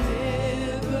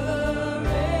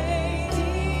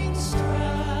liberating strife,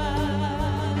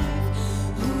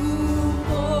 who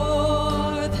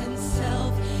more than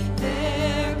self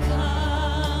their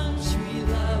country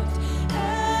loved,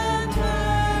 and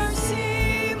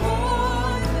mercy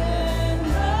more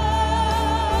than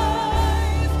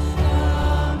life.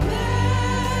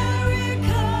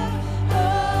 America,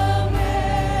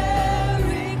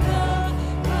 America,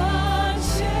 God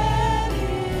shed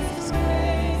his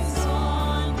grace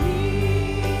on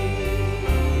thee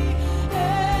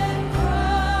and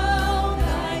crown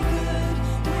thy good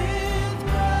with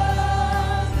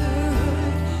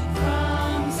brotherhood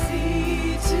from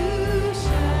sea to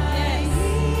shining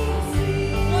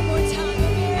sea. One more time,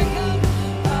 America,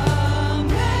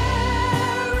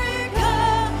 America,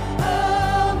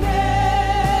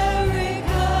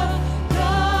 America,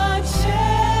 God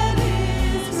shed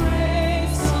his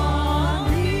grace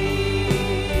on thee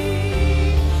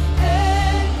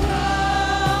and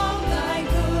crown thy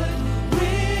good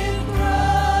with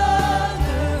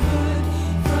brotherhood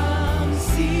from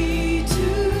sea to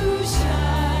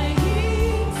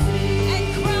shining sea.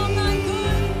 And crown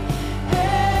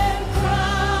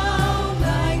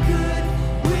thy good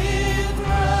with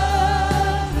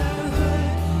brotherhood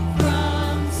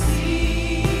from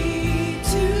sea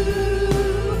to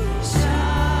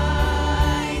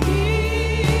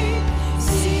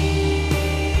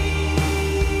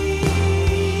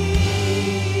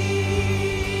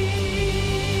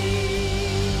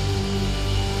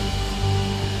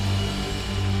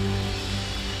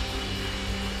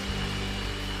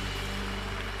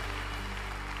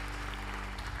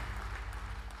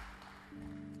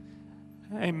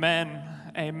Amen.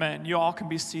 Amen. You all can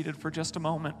be seated for just a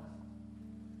moment.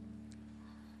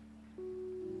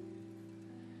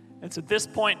 It's at this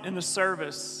point in the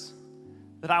service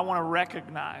that I want to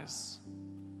recognize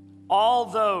all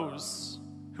those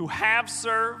who have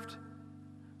served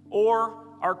or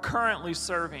are currently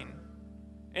serving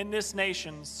in this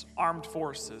nation's armed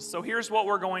forces. So here's what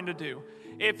we're going to do.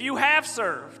 If you have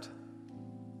served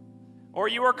or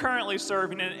you are currently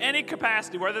serving in any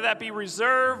capacity, whether that be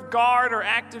reserve, guard, or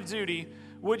active duty,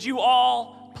 would you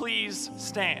all please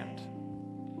stand?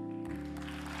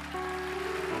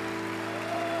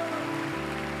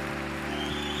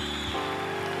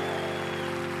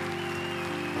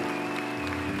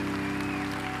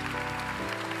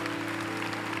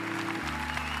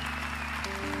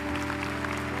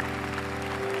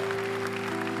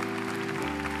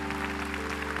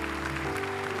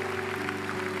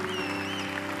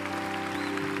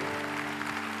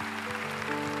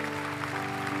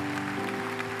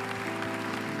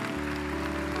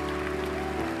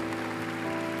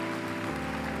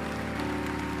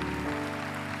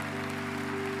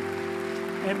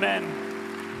 Amen.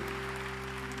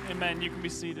 Amen. You can be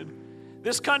seated.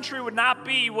 This country would not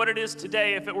be what it is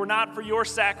today if it were not for your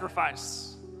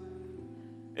sacrifice.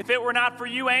 If it were not for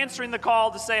you answering the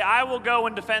call to say, I will go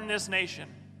and defend this nation,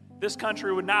 this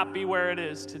country would not be where it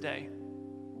is today.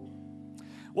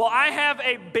 Well, I have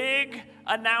a big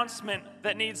announcement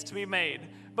that needs to be made.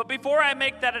 But before I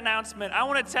make that announcement, I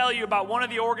want to tell you about one of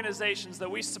the organizations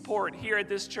that we support here at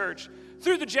this church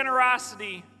through the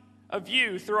generosity of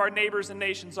you through our Neighbors and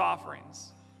Nations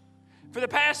offerings. For the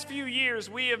past few years,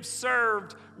 we have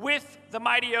served with the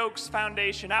Mighty Oaks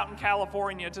Foundation out in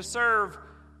California to serve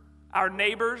our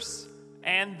neighbors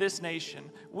and this nation.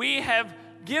 We have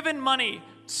given money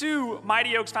to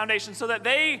Mighty Oaks Foundation so that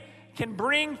they can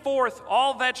bring forth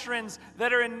all veterans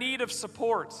that are in need of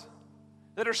support,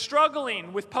 that are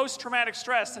struggling with post-traumatic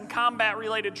stress and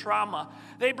combat-related trauma.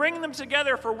 They bring them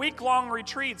together for week-long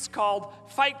retreats called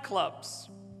Fight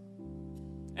Clubs.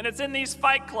 And it's in these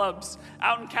Fight Clubs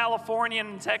out in California and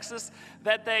in Texas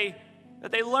that they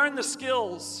learn the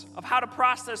skills of how to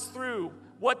process through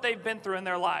what they've been through in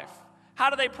their life. How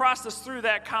do they process through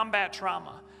that combat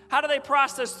trauma? How do they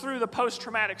process through the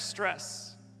post-traumatic stress?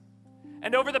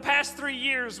 And over the past 3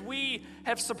 years, we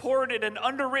have supported and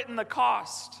underwritten the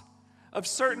cost of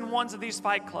certain ones of these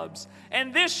Fight Clubs.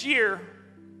 And this year,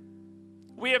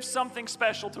 we have something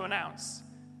special to announce.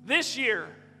 This year,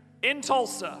 in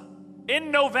Tulsa, in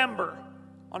November,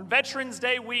 on Veterans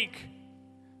Day week,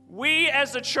 we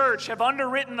as a church have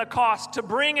underwritten the cost to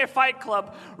bring a Fight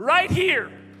Club right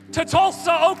here to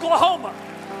Tulsa, Oklahoma.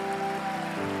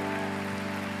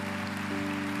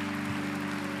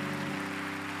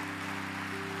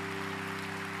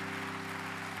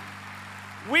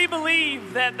 We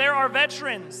believe that there are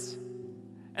veterans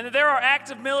and that there are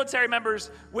active military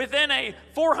members within a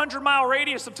 400-mile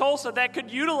radius of Tulsa that could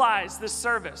utilize this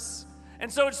service. And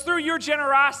so it's through your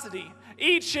generosity,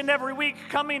 each and every week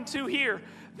coming to here,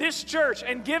 this church,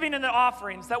 and giving in the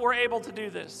offerings that we're able to do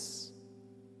this.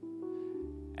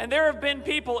 And there have been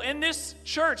people in this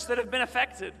church that have been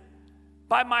affected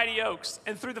by Mighty Oaks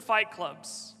and through the Fight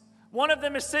Clubs. One of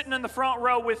them is sitting in the front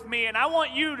row with me, and I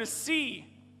want you to see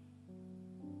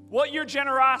what your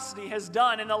generosity has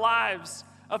done in the lives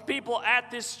of people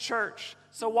at this church.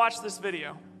 So watch this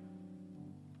video.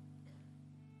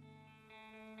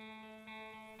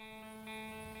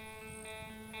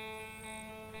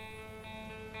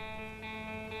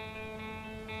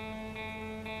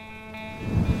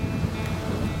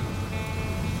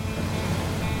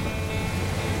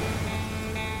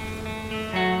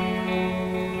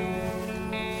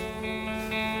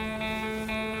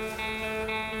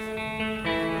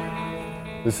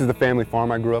 This is the family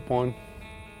farm I grew up on.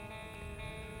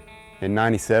 In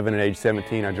 '97, at age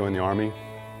 17, I joined the Army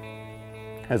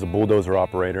as a bulldozer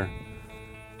operator.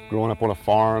 Growing up on a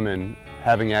farm and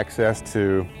having access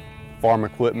to farm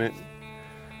equipment,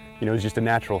 it was just a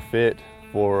natural fit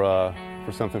for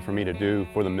something for me to do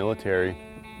for the military.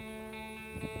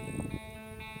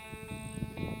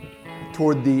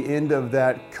 Toward the end of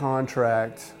that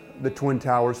contract, the Twin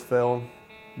Towers fell.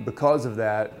 Because of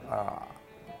that,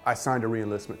 I signed a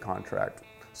re-enlistment contract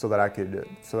so that I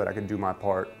could do my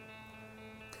part.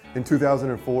 In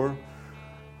 2004,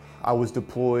 I was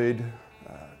deployed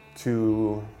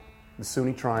to the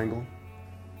Sunni Triangle.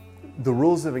 The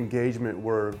rules of engagement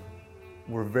were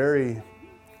very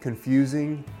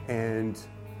confusing, and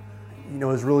it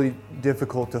was really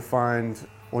difficult to find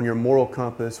on your moral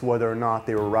compass whether or not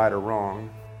they were right or wrong.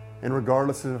 And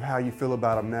regardless of how you feel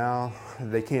about them now,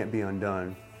 they can't be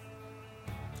undone.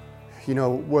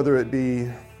 Whether it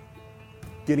be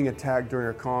getting attacked during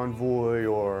a convoy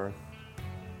or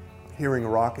hearing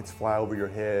rockets fly over your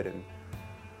head and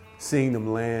seeing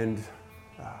them land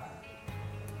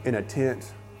in a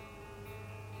tent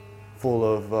full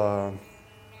of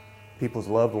people's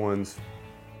loved ones,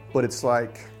 but it's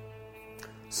like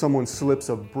someone slips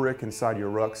a brick inside your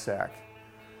rucksack.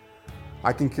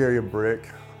 I can carry a brick,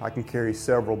 I can carry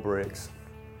several bricks.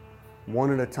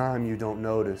 One at a time you don't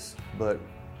notice, but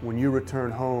when you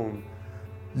return home,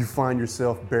 you find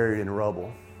yourself buried in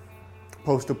rubble.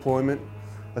 Post-deployment,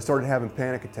 I started having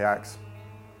panic attacks,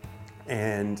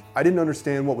 and I didn't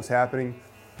understand what was happening.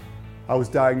 I was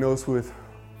diagnosed with,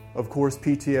 of course,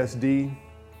 PTSD,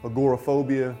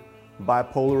 agoraphobia,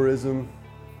 bipolarism,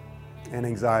 and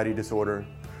anxiety disorder,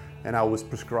 and I was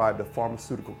prescribed a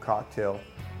pharmaceutical cocktail.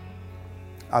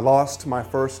 I lost my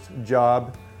first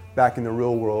job back in the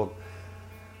real world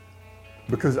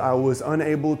because I was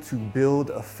unable to build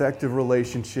effective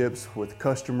relationships with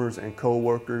customers and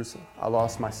coworkers. I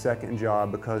lost my second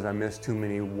job because I missed too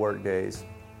many work days.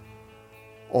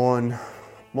 On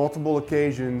multiple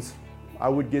occasions, I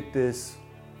would get this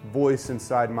voice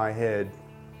inside my head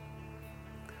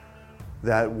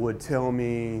that would tell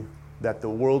me that the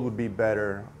world would be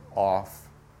better off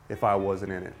if I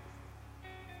wasn't in it.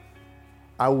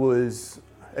 I was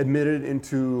admitted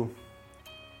into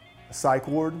a psych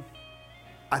ward.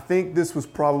 I think this was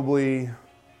probably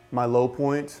my low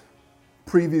point.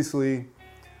 Previously,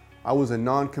 I was a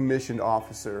non-commissioned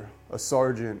officer, a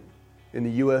sergeant in the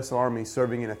U.S. Army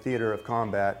serving in a theater of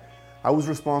combat. I was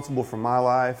responsible for my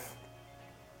life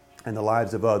and the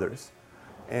lives of others.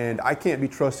 And I can't be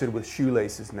trusted with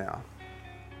shoelaces now.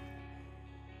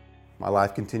 My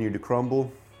life continued to crumble.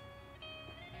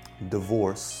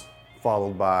 Divorce,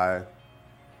 followed by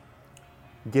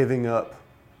giving up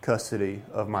custody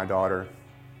of my daughter.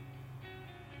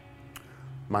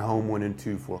 My home went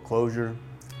into foreclosure.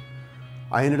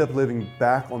 I ended up living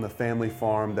back on the family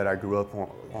farm that I grew up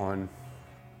on.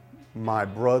 My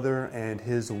brother and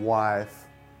his wife,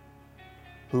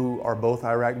 who are both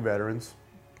Iraq veterans,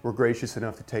 were gracious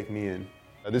enough to take me in.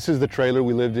 This is the trailer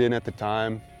we lived in at the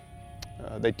time.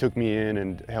 They took me in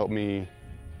and helped me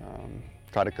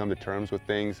try to come to terms with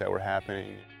things that were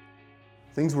happening.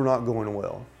 Things were not going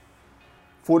well.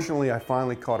 Fortunately, I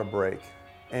finally caught a break,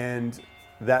 and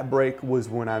that break was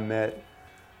when I met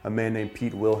a man named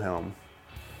Pete Wilhelm.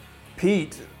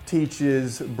 Pete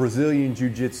teaches Brazilian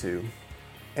Jiu-Jitsu,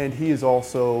 and he is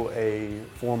also a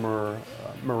former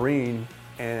Marine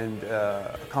and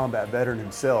a combat veteran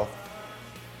himself.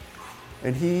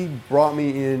 And he brought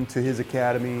me into his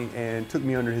academy and took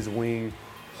me under his wing,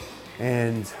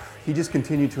 and he just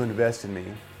continued to invest in me.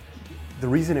 The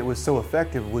reason it was so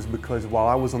effective was because while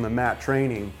I was on the mat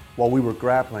training, while we were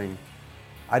grappling,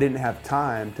 I didn't have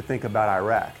time to think about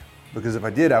Iraq, because if I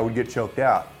did, I would get choked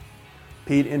out.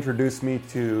 Pete introduced me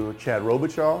to Chad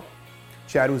Robichaud.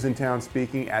 Chad was in town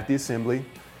speaking at the assembly,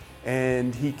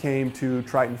 and he came to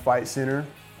Triton Fight Center.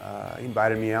 He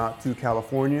invited me out to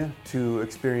California to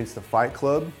experience the Fight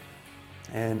Club,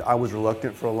 and I was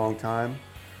reluctant for a long time,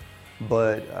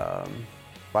 but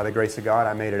by the grace of God,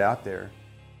 I made it out there.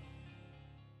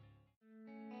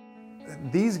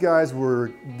 These guys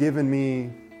were giving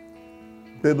me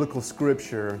biblical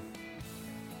scripture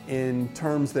in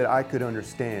terms that I could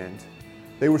understand.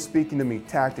 They were speaking to me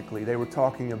tactically. They were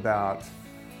talking about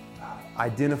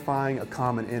identifying a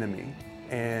common enemy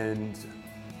and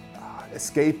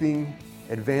escaping,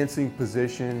 advancing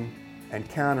position, and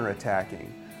counterattacking.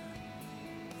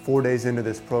 4 days into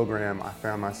this program, I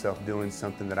found myself doing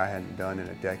something that I hadn't done in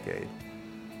a decade,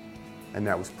 and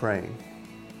that was praying.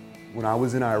 When I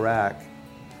was in Iraq,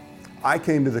 I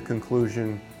came to the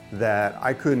conclusion that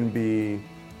I couldn't be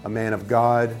a man of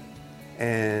God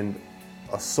and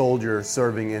a soldier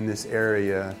serving in this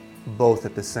area both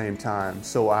at the same time.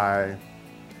 So I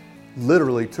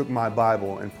literally took my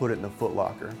Bible and put it in the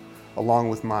footlocker, along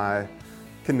with my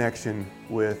connection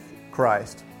with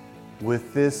Christ.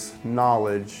 With this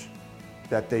knowledge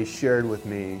that they shared with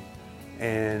me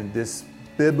and this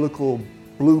biblical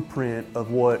blueprint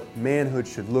of what manhood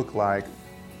should look like,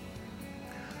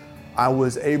 I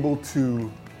was able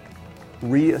to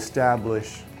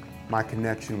reestablish my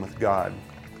connection with God.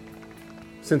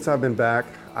 Since I've been back,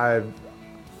 I've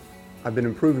been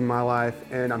improving my life,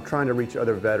 and I'm trying to reach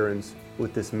other veterans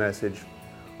with this message.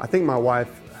 I think my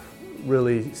wife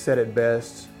really said it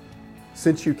best.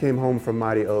 Since you came home from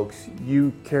Mighty Oaks,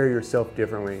 you carry yourself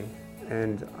differently,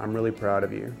 and I'm really proud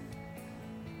of you.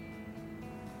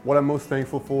 What I'm most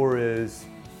thankful for is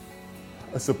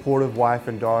a supportive wife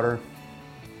and daughter.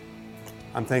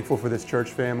 I'm thankful for this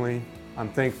church family. I'm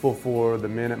thankful for the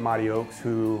men at Mighty Oaks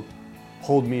who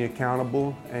hold me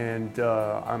accountable, and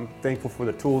I'm thankful for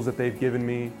the tools that they've given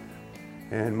me,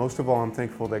 and most of all, I'm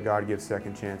thankful that God gives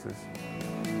second chances.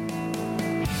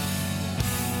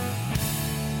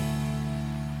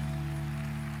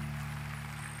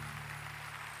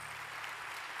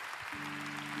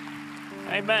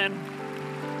 Amen.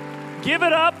 Give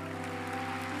it up.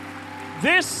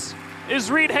 This is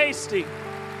Reed Hasty.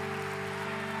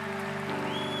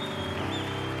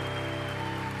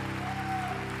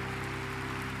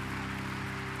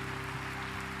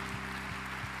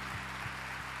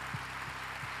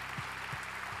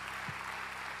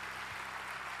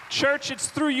 Church, it's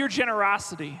through your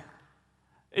generosity.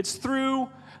 It's through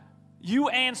you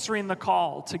answering the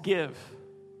call to give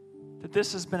that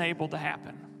this has been able to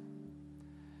happen.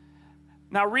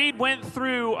 Now, Reed went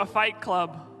through a fight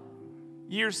club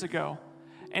years ago,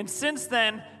 and since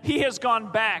then, he has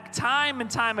gone back time and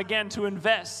time again to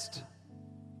invest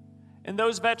in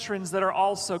those veterans that are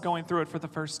also going through it for the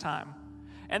first time.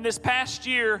 And this past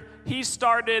year, he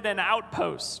started an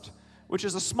outpost, which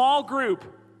is a small group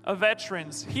of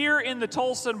veterans here in the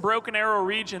Tulsa and Broken Arrow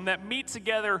region that meet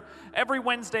together every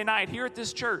Wednesday night here at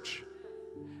this church.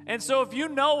 And so if you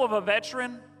know of a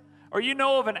veteran or you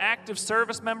know of an active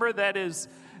service member that is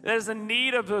in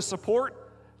need of the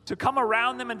support, to come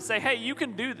around them and say, hey, you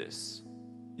can do this.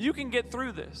 You can get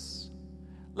through this.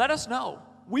 Let us know.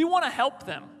 We want to help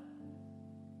them.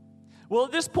 Well,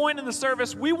 at this point in the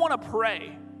service, we want to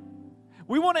pray.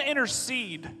 We want to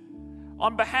intercede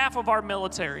on behalf of our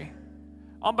military,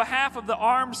 on behalf of the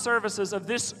armed services of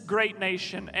this great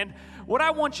nation. And what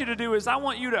I want you to do is I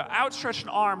want you to outstretch an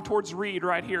arm towards Reed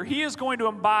right here. He is going to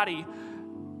embody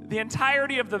the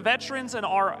entirety of the veterans and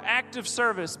our active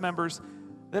service members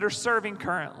that are serving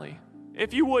currently.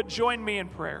 If you would, join me in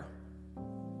prayer.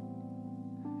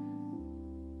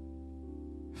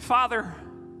 Father,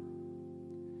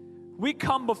 we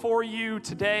come before you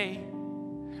today,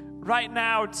 right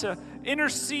now, to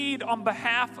intercede on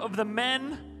behalf of the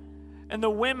men and the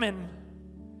women,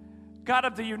 God,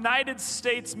 of the United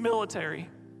States military.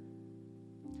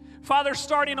 Father,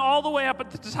 starting all the way up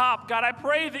at the top, God, I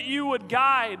pray that you would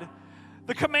guide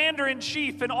the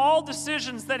commander-in-chief in all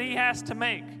decisions that he has to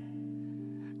make.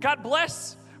 God,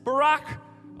 bless Barack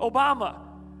Obama,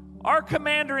 our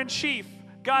commander-in-chief,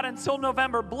 God, until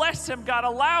November. Bless him, God.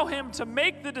 Allow him to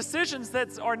make the decisions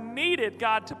that are needed,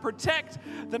 God, to protect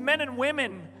the men and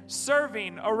women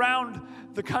serving around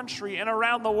the country and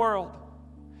around the world.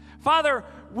 Father,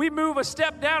 we move a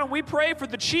step down and we pray for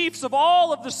the chiefs of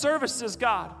all of the services,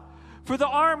 God. For the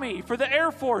Army, for the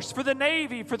Air Force, for the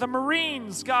Navy, for the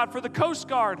Marines, God, for the Coast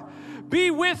Guard.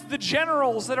 Be with the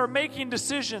generals that are making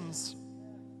decisions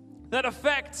that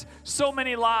affect so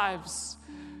many lives.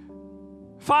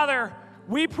 Father,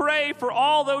 we pray for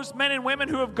all those men and women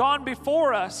who have gone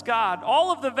before us, God.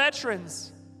 All of the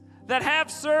veterans that have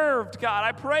served, God.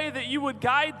 I pray that you would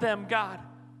guide them, God.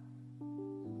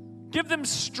 Give them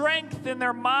strength in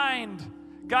their mind,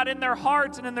 God, in their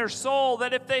heart and in their soul,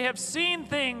 that if they have seen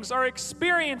things or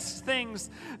experienced things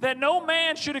that no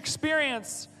man should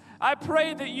experience, I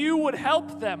pray that you would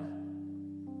help them.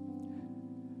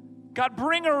 God,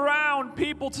 bring around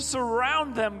people to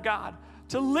surround them, God,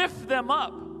 to lift them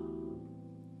up.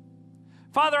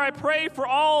 Father, I pray for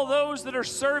all those that are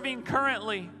serving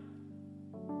currently,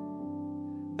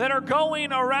 that are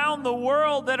going around the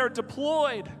world, that are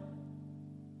deployed.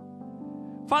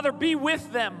 Father, be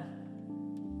with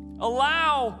them.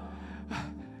 Allow,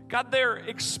 God, their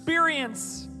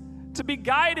experience to be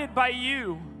guided by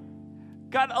you.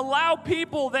 God, allow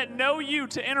people that know you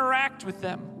to interact with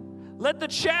them. Let the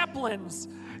chaplains,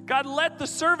 God, let the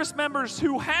service members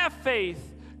who have faith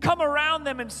come around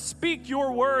them and speak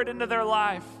your word into their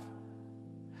life.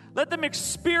 Let them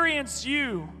experience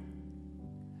you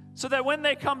so that when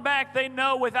they come back, they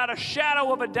know without a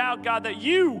shadow of a doubt, God, that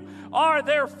you are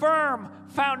their firm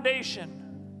foundation.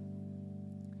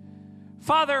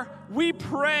 Father, we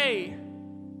pray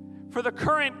for the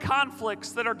current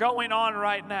conflicts that are going on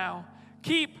right now.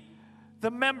 Keep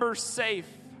the members safe.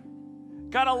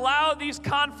 God, allow these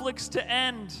conflicts to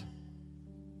end.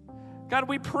 God,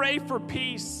 we pray for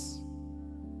peace.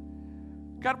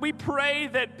 God, we pray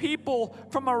that people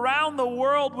from around the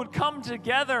world would come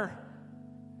together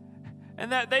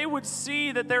and that they would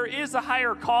see that there is a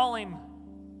higher calling,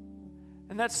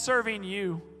 and that's serving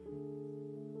you.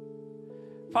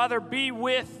 Father, be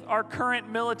with our current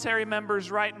military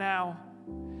members right now.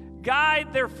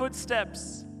 Guide their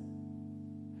footsteps.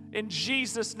 In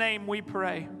Jesus' name we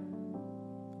pray.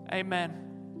 Amen.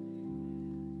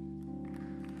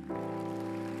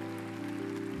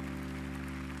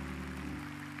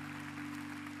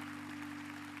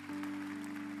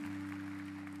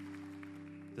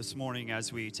 This morning,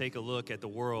 as we take a look at the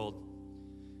world,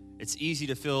 it's easy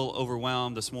to feel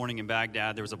overwhelmed. This morning in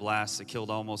Baghdad, there was a blast that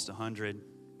killed almost 100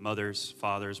 mothers,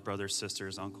 fathers, brothers,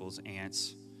 sisters, uncles,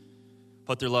 aunts.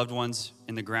 Put their loved ones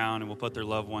in the ground, and we'll put their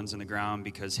loved ones in the ground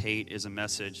because hate is a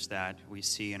message that we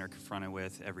see and are confronted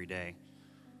with every day.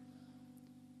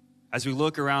 As we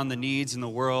look around the needs in the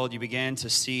world, you begin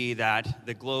to see that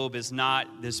the globe is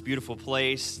not this beautiful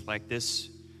place like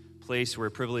this place we're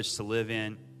privileged to live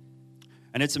in.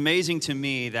 And it's amazing to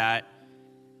me that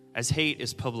as hate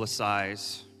is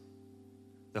publicized,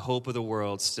 the hope of the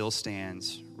world still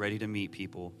stands ready to meet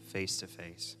people face to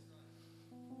face.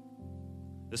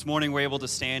 This morning, we're able to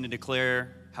stand and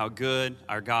declare how good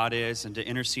our God is and to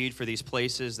intercede for these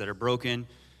places that are broken.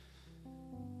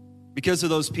 Because of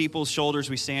those people's shoulders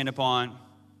we stand upon,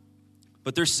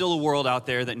 but there's still a world out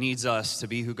there that needs us to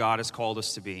be who God has called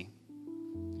us to be.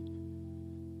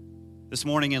 This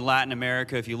morning in Latin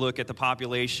America, if you look at the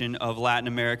population of Latin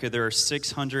America, there are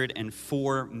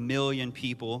 604 million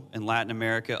people in Latin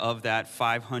America. Of that,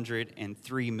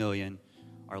 503 million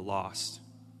are lost.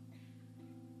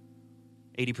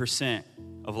 80%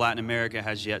 of Latin America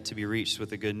has yet to be reached with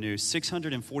the good news.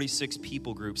 646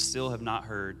 people groups still have not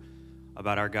heard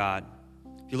about our God.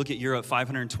 If you look at Europe,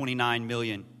 529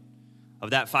 million.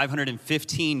 Of that,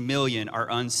 515 million are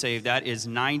unsaved. That is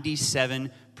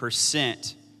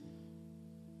 97%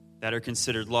 that are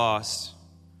considered lost,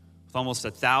 with almost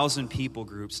 1,000 people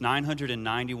groups,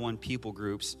 991 people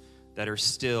groups that are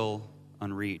still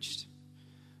unreached.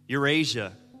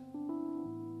 Eurasia,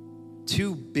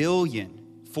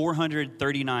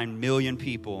 2,439,000,000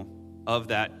 people. Of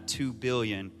that,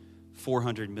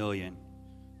 2,400,000,000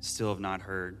 still have not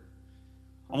heard.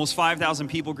 Almost 5,000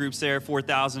 people groups there,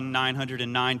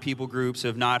 4,909 people groups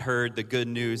have not heard the good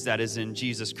news that is in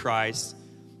Jesus Christ.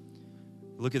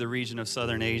 Look at the region of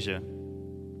Southern Asia.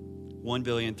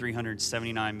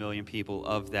 1,379,000,000 people.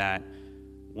 Of that,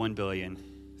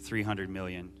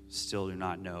 1,300,000,000 still do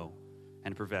not know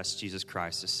and profess Jesus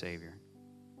Christ as Savior.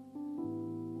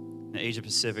 In the Asia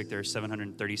Pacific, there are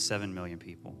 737 million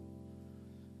people.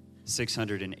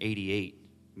 688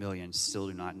 million still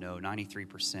do not know.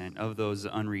 93% of those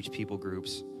unreached people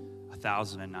groups,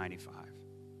 1,095.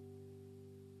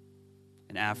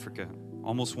 In Africa,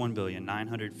 almost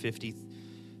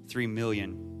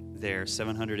 1,953,000,000 there,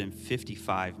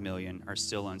 755 million are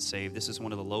still unsaved. This is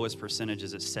one of the lowest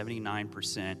percentages at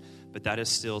 79%, but that is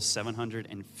still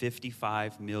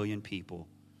 755 million people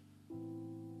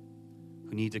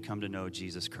who need to come to know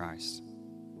Jesus Christ.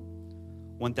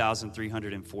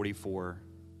 1,344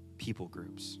 people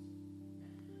groups.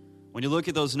 When you look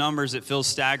at those numbers, it feels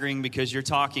staggering because you're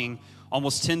talking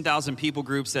almost 10,000 people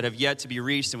groups that have yet to be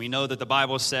reached, and we know that the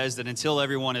Bible says that until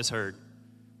everyone is heard.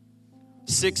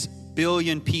 6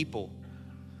 billion people.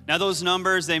 Now those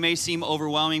numbers, they may seem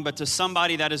overwhelming, but to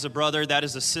somebody that is a brother, that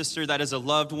is a sister, that is a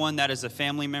loved one, that is a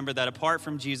family member, that apart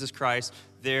from Jesus Christ,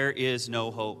 there is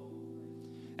no hope.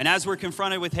 And as we're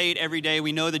confronted with hate every day,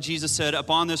 we know that Jesus said,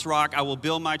 upon this rock I will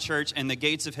build my church, and the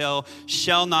gates of hell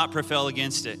shall not prevail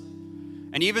against it.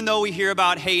 And even though we hear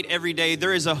about hate every day,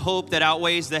 there is a hope that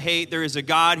outweighs the hate. There is a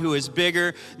God who is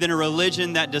bigger than a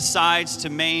religion that decides to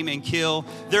maim and kill.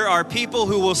 There are people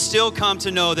who will still come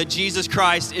to know that Jesus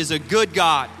Christ is a good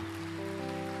God.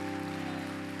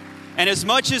 And as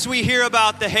much as we hear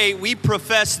about the hate, we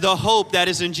profess the hope that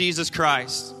is in Jesus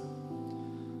Christ.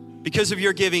 Because of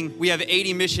your giving, we have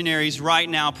 80 missionaries right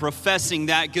now professing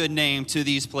that good name to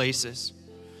these places.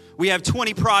 We have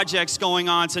 20 projects going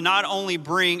on to not only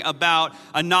bring about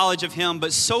a knowledge of Him,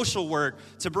 but social work,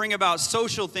 to bring about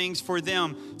social things for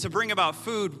them, to bring about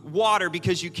food, water,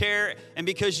 because you care and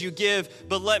because you give.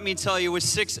 But let me tell you, with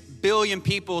 6 billion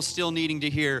people still needing to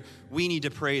hear, we need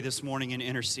to pray this morning and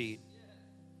intercede.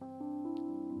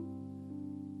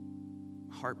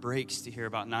 My heart breaks to hear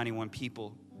about 91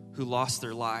 people who lost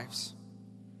their lives.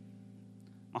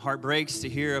 My heart breaks to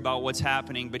hear about what's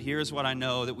happening, but here's what I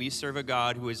know, that we serve a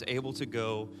God who is able to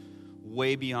go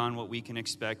way beyond what we can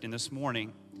expect. And this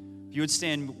morning, if you would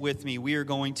stand with me, we are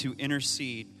going to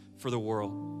intercede for the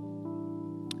world.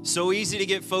 So easy to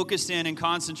get focused in and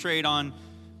concentrate on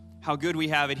how good we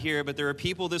have it here, but there are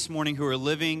people this morning who are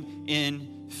living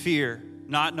in fear,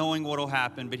 not knowing what will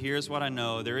happen. But here's what I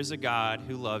know, there is a God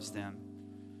who loves them,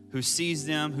 who sees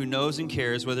them, who knows and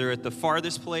cares, whether at the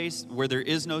farthest place, where there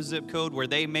is no zip code, where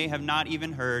they may have not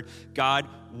even heard. God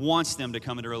wants them to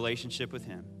come into relationship with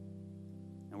Him.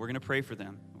 And we're going to pray for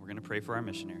them. We're going to pray for our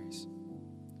missionaries.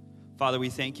 Father, we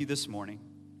thank you this morning.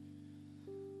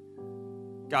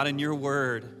 God, in your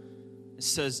word, it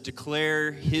says,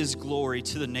 declare His glory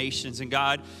to the nations. And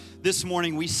God, this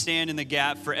morning we stand in the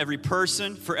gap for every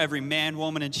person, for every man,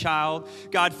 woman, and child.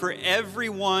 God, for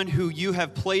everyone who you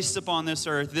have placed upon this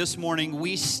earth, this morning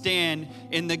we stand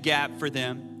in the gap for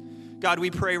them. God,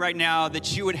 we pray right now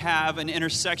that you would have an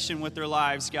intersection with their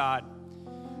lives, God.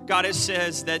 God, it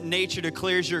says that nature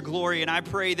declares your glory, and I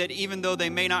pray that even though they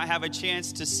may not have a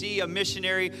chance to see a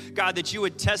missionary, God, that you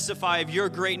would testify of your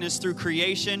greatness through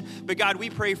creation. But God, we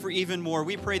pray for even more.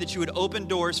 We pray that you would open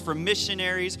doors for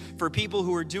missionaries, for people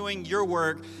who are doing your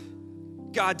work,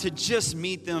 God, to just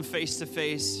meet them face to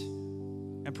face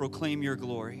and proclaim your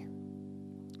glory.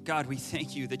 God, we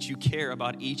thank you that you care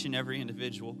about each and every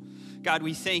individual. God,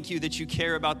 we thank you that you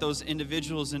care about those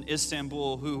individuals in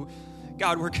Istanbul who,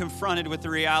 God, we're confronted with the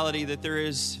reality that there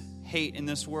is hate in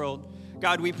this world.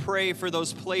 God, we pray for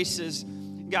those places.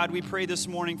 God, we pray this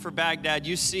morning for Baghdad.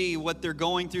 You see what they're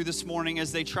going through this morning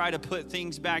as they try to put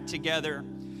things back together.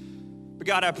 But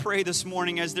God, I pray this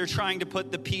morning as they're trying to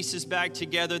put the pieces back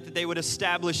together, that they would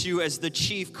establish you as the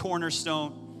chief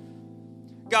cornerstone.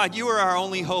 God, you are our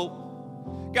only hope.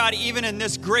 God, even in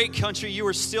this great country, you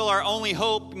are still our only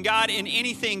hope. And God, in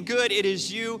anything good, it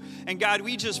is you. And God,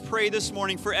 we just pray this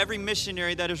morning for every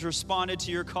missionary that has responded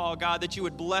to your call, God, that you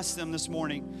would bless them this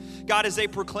morning. God, as they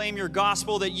proclaim your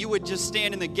gospel, that you would just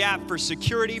stand in the gap for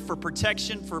security, for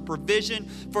protection, for provision,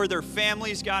 for their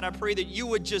families. God, I pray that you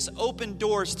would just open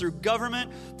doors through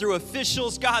government, through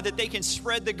officials, God, that they can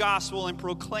spread the gospel and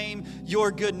proclaim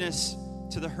your goodness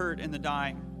to the hurt and the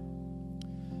dying.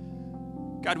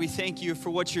 God, we thank you for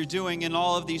what you're doing in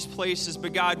all of these places.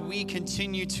 But God, we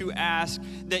continue to ask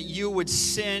that you would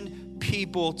send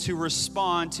people to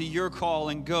respond to your call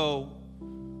and go.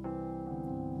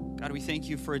 God, we thank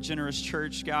you for a generous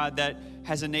church, God, that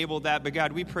has enabled that. But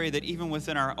God, we pray that even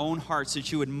within our own hearts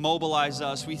that you would mobilize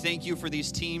us. We thank you for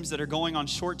these teams that are going on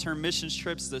short-term missions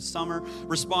trips this summer,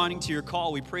 responding to your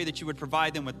call. We pray that you would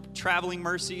provide them with traveling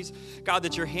mercies. God,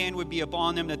 that your hand would be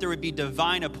upon them, that there would be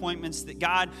divine appointments. That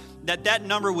God, that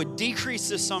number would decrease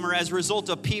this summer as a result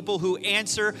of people who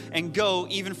answer and go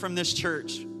even from this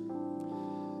church.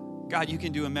 God, you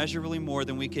can do immeasurably more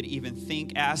than we could even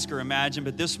think, ask, or imagine.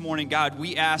 But this morning, God,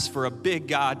 we ask for a big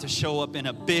God to show up in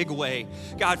a big way.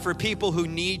 God, for people who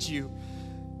need you.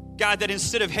 God, that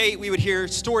instead of hate, we would hear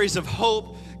stories of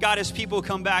hope. God, as people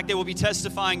come back, they will be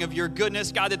testifying of your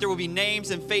goodness. God, that there will be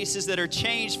names and faces that are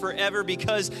changed forever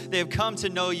because they have come to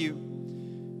know you.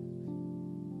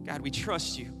 God, we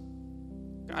trust you.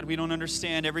 God, we don't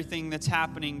understand everything that's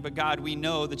happening, but God, we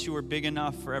know that you are big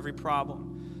enough for every problem.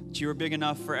 That you are big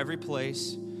enough for every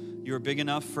place. You are big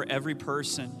enough for every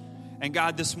person. And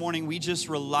God, this morning, we just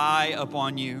rely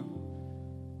upon you.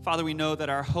 Father, we know that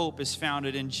our hope is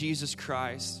founded in Jesus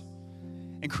Christ.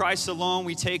 In Christ alone,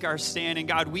 we take our stand. And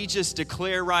God, we just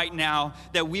declare right now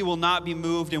that we will not be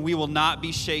moved and we will not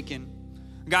be shaken.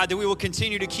 God, that we will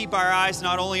continue to keep our eyes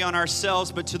not only on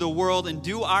ourselves, but to the world and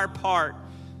do our part,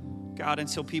 God,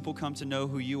 until people come to know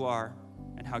who you are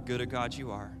and how good a God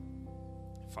you are.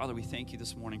 Father, we thank you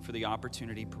this morning for the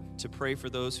opportunity to pray for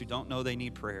those who don't know they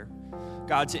need prayer.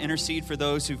 God, to intercede for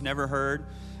those who've never heard.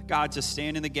 God, to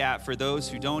stand in the gap for those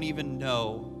who don't even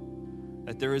know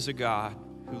that there is a God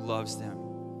who loves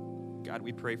them. God,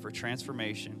 we pray for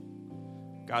transformation,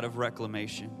 God, of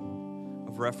reclamation,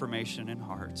 of reformation in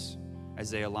hearts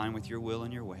as they align with your will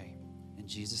and your way. In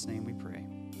Jesus' name we pray.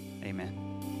 Amen.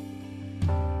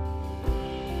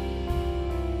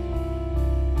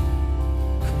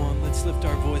 Let's lift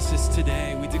our voices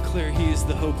today. We declare he is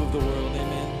the hope of the world.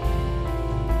 Amen.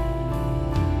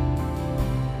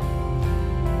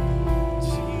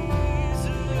 Jesus.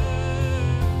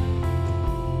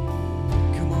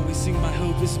 Come on, we sing, my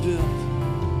hope is built.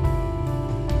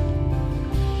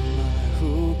 My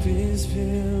hope is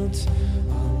built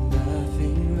on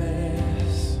nothing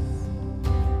less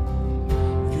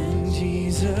than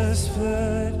Jesus'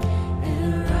 blood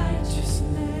and righteousness.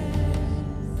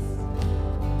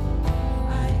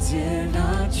 Dare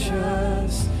not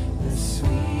trust the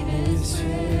sweetest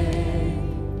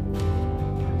fame,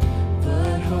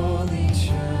 but wholly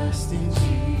trust in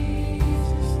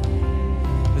Jesus'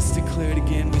 name. Let's declare it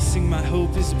again. We sing, my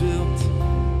hope is built.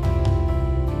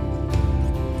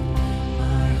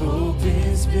 My hope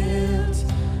is built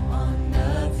on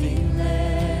nothing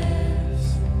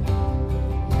less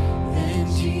than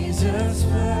Jesus'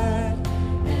 blood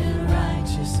and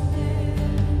righteousness.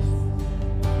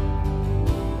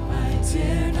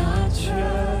 Dare not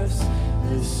trust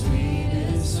the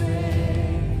sweetest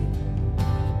rain,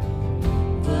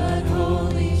 but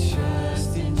wholly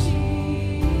trust in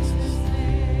Jesus'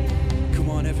 name. Come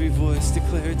on, every voice,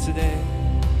 declare it today.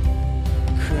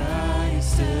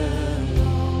 Christ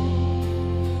alone,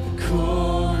 the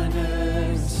cornerstone,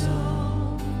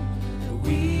 the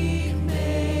weak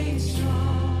made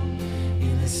strong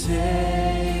in the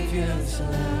Savior's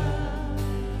love.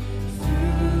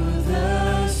 Through the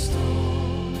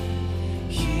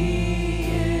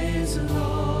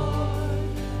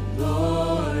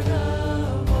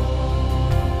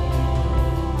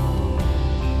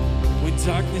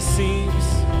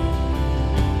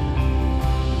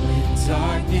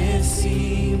darkness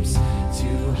seems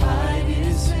to hide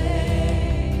his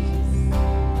face,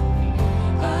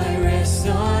 I rest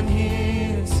on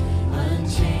his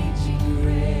unchanging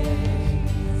grace.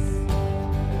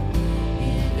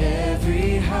 In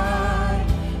every high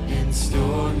and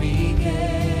stormy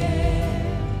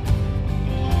gale,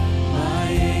 my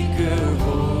anchor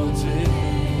holds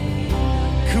within.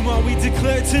 Come on, we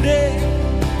declare today.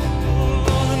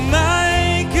 My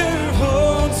anchor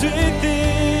holds within the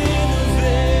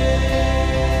veil.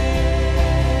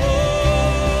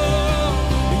 Oh,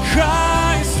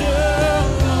 Christ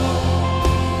alone,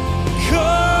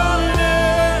 cornerstone,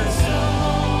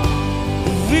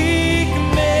 the weak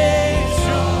made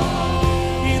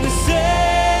strong in the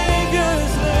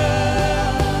Savior's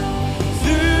love.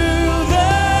 Through the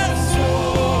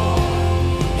storm,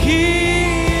 he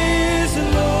is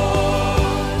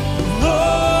Lord,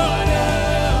 Lord.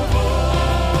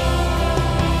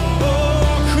 Oh,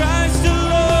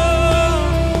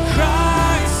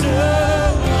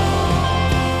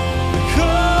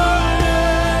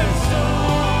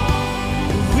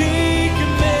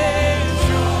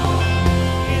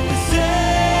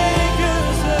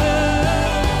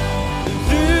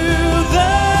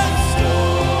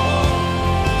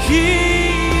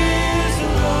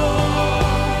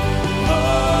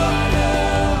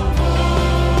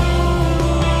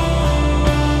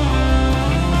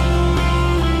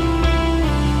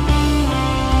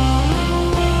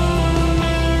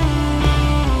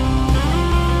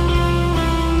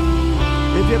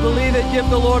 believe it, give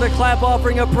the Lord a clap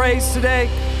offering of praise today.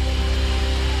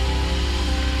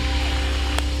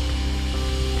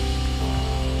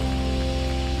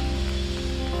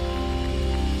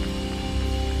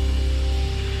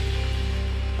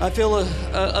 I feel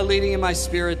a leading in my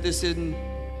spirit. This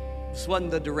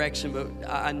wasn't the direction, but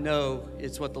I know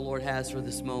it's what the Lord has for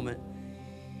this moment.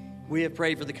 We have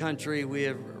prayed for the country. We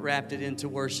have wrapped it into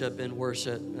worship in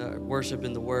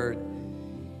the Word.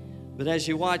 But as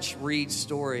you watch Reed's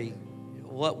story,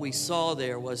 what we saw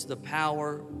there was the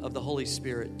power of the Holy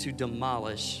Spirit to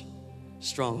demolish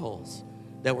strongholds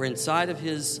that were inside of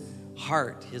his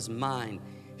heart, his mind,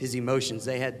 his emotions.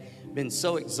 They had been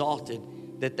so exalted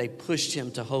that they pushed him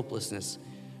to hopelessness.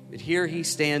 But here he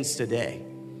stands today.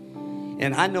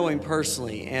 And I know him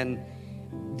personally, and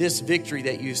this victory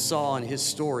that you saw in his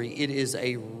story, it is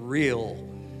a real,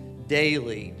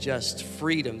 daily, just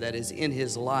freedom that is in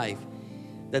his life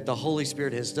that the Holy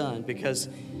Spirit has done, because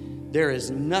there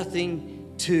is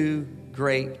nothing too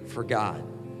great for God.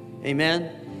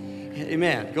 Amen?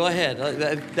 Amen. Go ahead.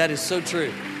 That is so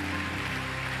true.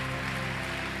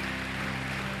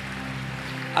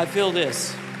 I feel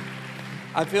this.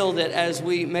 I feel that as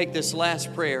we make this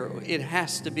last prayer, it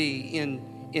has to be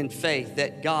in faith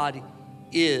that God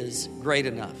is great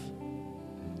enough.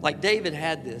 Like David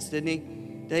had this, didn't he?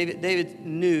 David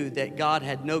knew that God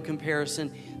had no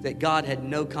comparison, that God had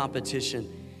no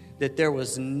competition, that there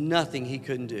was nothing he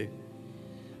couldn't do.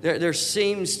 There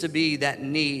seems to be that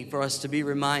need for us to be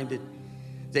reminded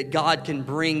that God can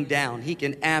bring down, he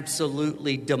can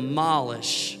absolutely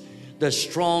demolish the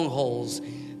strongholds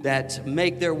that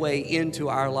make their way into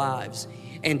our lives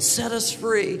and set us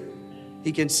free.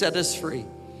 He can set us free.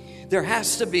 There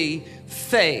has to be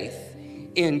faith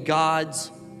in God's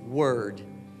word,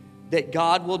 that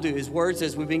God will do. His word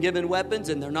says we've been given weapons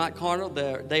and they're not carnal,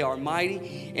 they are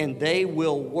mighty, and they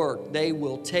will work. They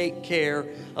will take care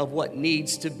of what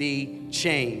needs to be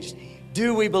changed.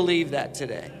 Do we believe that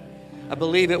today? I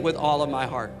believe it with all of my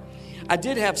heart. I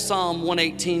did have Psalm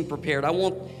 118 prepared. I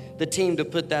want the team to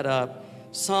put that up.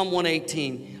 Psalm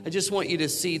 118. I just want you to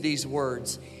see these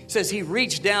words. It says, he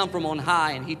reached down from on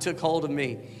high and he took hold of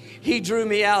me. He drew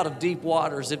me out of deep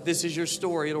waters. If this is your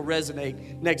story, it'll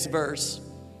resonate. Next verse.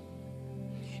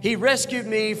 He rescued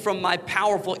me from my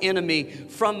powerful enemy,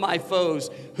 from my foes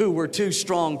who were too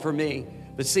strong for me.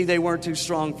 But see, they weren't too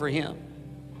strong for him.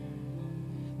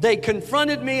 They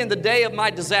confronted me in the day of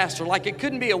my disaster, like it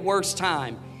couldn't be a worse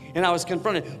time. And I was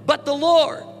confronted. But the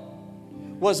Lord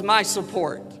was my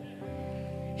support.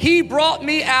 He brought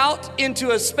me out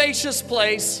into a spacious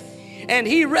place, and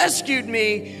he rescued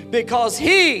me because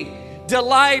he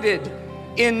delighted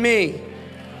in me.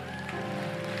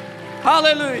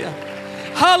 Hallelujah.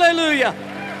 Hallelujah.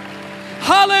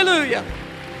 Hallelujah.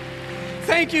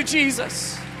 Thank you,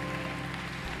 Jesus.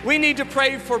 We need to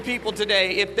pray for people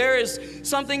today. If there is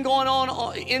something going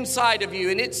on inside of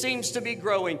you and it seems to be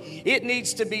growing, it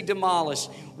needs to be demolished.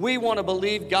 We want to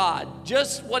believe God.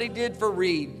 Just what he did for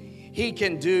Reed, he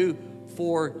can do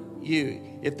for you.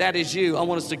 If that is you, I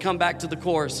want us to come back to the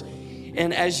chorus.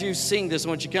 And as you sing this, I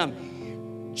want you to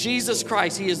come. Jesus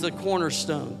Christ, he is the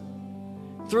cornerstone.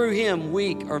 Through him,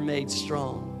 weak are made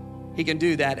strong. He can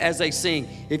do that. As they sing,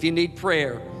 if you need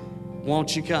prayer,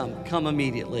 won't you come? Come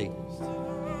immediately.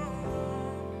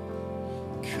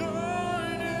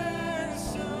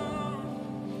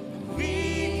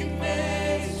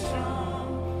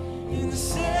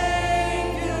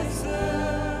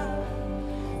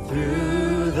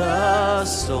 Through the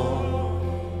storm.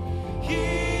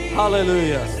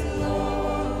 Hallelujah.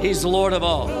 He's Lord of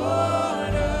all.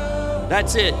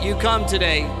 That's it. You come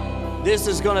today. This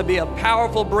is going to be a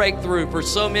powerful breakthrough for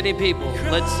so many people.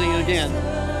 Let's sing it again.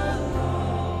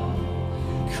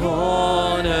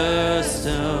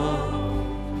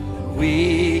 Cornerstone,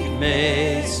 weak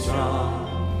made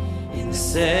strong in the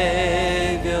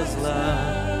Savior's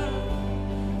love.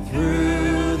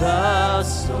 Through the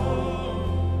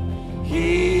storm,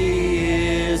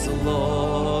 he is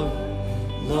Lord,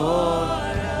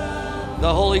 Lord.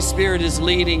 The Holy Spirit is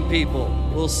leading people.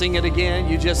 We'll sing it again.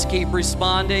 You just keep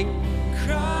responding.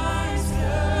 Christ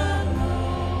alone,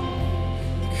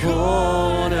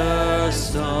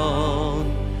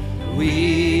 cornerstone,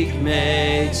 weak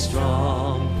made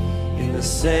strong in the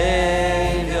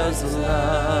Savior's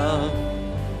love.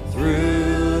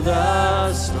 Through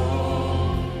the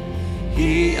storm,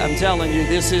 I'm telling you,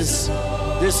 this is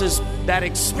that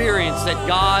experience that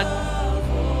God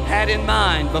had in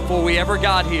mind before we ever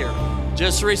got here.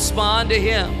 Just respond to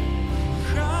him.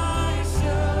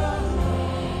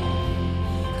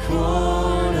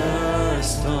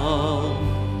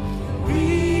 Cornerstone,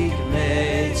 weak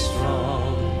made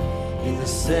strong in the the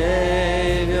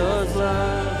Savior's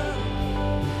love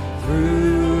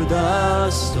through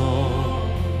the storm.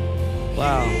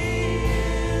 Wow.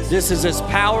 This is as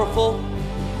powerful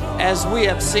as we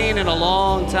have seen in a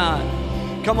long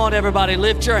time. Come on, everybody,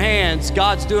 lift your hands.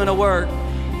 God's doing a work.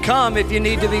 Come if you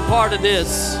need to be part of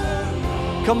this.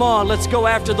 Come on, let's go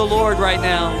after the Lord right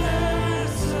now.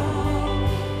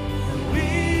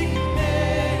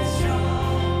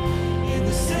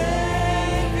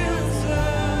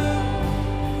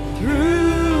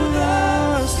 Through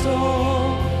the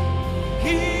storm,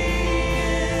 He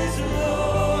is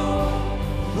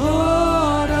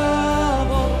Lord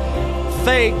of all.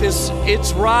 Faith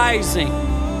it's rising.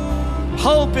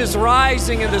 Hope is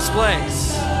rising in this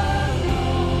place.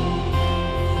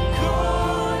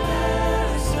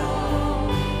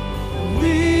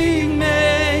 We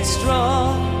made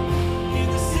strong in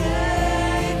the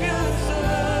Savior's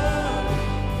love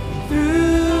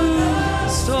through the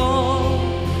storm.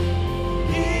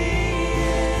 He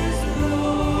is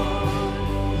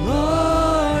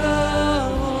Lord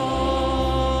of all.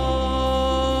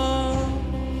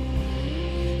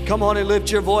 Come on and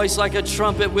lift your voice like a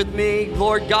trumpet with me.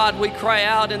 Lord God, we cry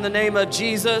out in the name of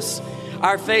Jesus.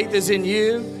 Our faith is in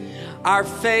you. Our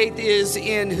faith is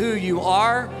in who you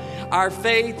are. Our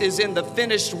faith is in the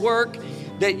finished work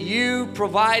that you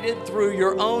provided through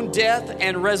your own death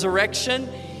and resurrection.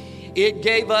 It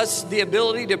gave us the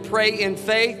ability to pray in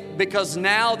faith because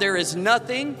now there is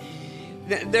nothing,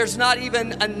 there's not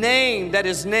even a name that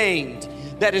is named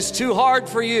that is too hard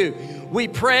for you. We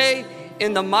pray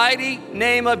in the mighty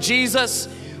name of Jesus.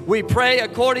 We pray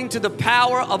according to the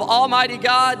power of Almighty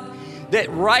God that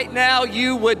right now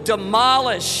you would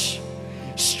demolish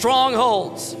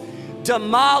strongholds.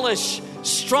 Demolish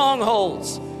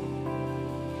strongholds.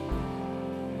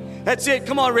 That's it.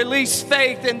 Come on, release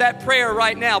faith in that prayer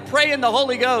right now. Pray in the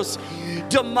Holy Ghost.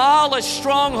 Demolish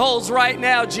strongholds right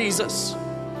now, Jesus.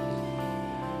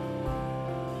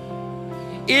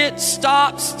 It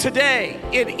stops today.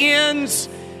 It ends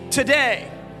today.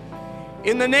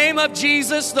 In the name of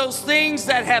Jesus, those things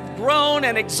that have grown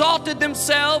and exalted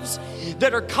themselves,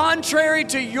 that are contrary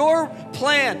to your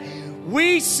plan,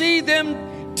 we see them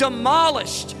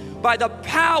demolished by the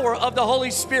power of the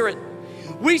Holy Spirit.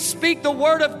 We speak the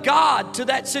word of God to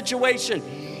that situation.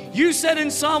 You said in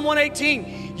Psalm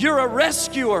 118, you're a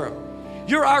rescuer.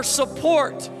 You're our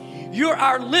support. You're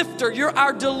our lifter. You're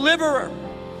our deliverer.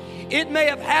 It may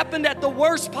have happened at the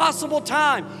worst possible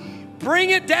time.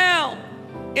 Bring it down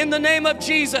in the name of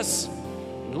Jesus.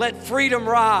 Let freedom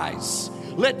rise.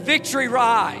 Let victory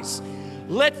rise.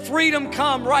 Let freedom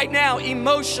come right now,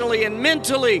 emotionally and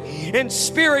mentally and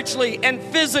spiritually and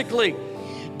physically.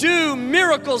 Do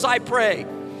miracles, I pray.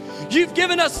 You've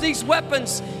given us these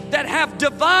weapons that have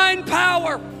divine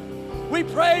power. We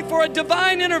pray for a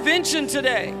divine intervention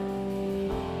today.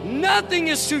 Nothing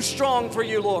is too strong for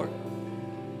you, Lord.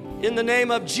 In the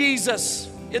name of Jesus,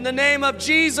 in the name of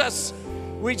Jesus,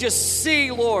 we just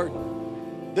see, Lord,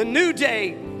 the new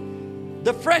day,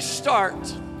 the fresh start.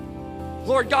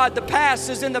 Lord God, the past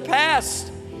is in the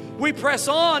past. We press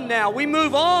on now. We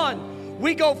move on.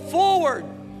 We go forward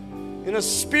in a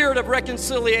spirit of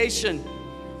reconciliation,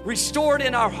 restored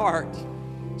in our heart,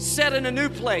 set in a new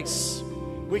place.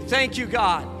 We thank you,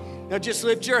 God. Now just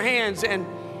lift your hands and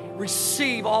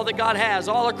receive all that God has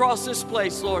all across this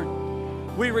place, Lord.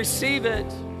 We receive it.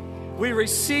 We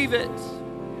receive it.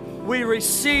 We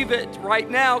receive it right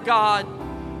now, God.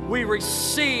 We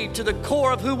receive to the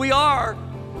core of who we are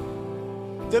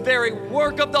the very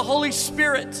work of the Holy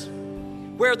Spirit.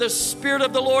 Where the Spirit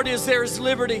of the Lord is, there is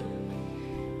liberty.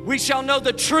 We shall know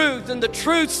the truth, and the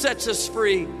truth sets us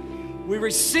free. We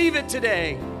receive it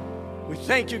today. We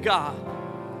thank you, God.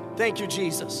 Thank you,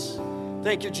 Jesus.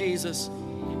 Thank you, Jesus.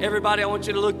 Everybody, I want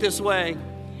you to look this way.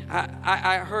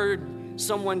 I heard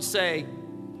someone say,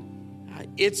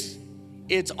 it's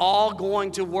all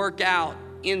going to work out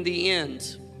in the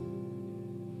end.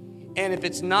 And if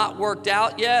it's not worked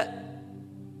out yet,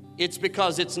 it's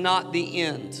because it's not the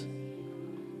end.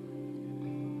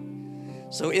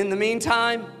 So in the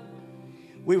meantime,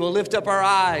 we will lift up our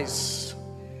eyes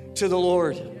to the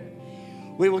Lord.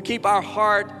 We will keep our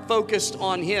heart focused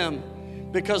on Him,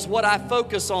 because what I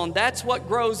focus on, that's what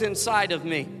grows inside of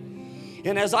me.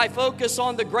 And as I focus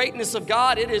on the greatness of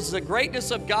God, it is the greatness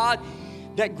of God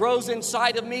that grows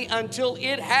inside of me until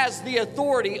it has the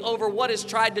authority over what has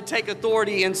tried to take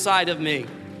authority inside of me.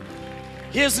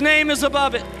 His name is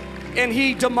above it, and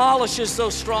He demolishes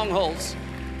those strongholds.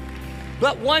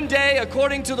 But one day,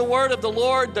 according to the word of the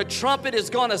Lord, the trumpet is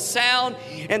going to sound,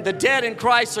 and the dead in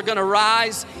Christ are going to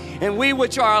rise, and we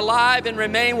which are alive and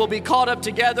remain will be caught up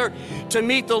together to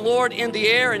meet the Lord in the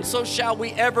air, and so shall we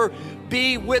ever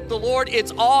be with the Lord.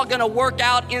 It's all going to work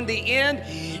out in the end.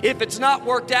 If it's not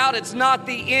worked out, it's not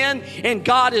the end. And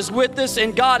God is with us,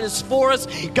 and God is for us.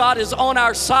 God is on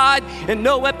our side, and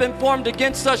no weapon formed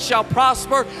against us shall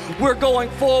prosper. We're going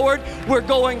forward. We're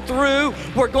going through.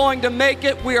 We're going to make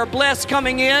it. We are blessed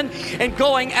coming in and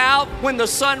going out. When the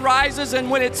sun rises and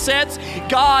when it sets,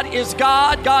 God is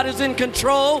God. God is in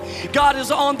control. God is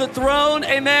on the throne.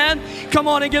 Amen. Come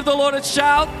on and give the Lord a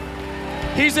shout.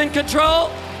 He's in control.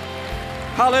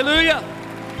 Hallelujah.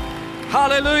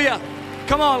 Hallelujah.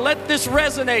 Come on, let this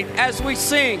resonate as we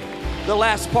sing the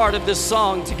last part of this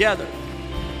song together.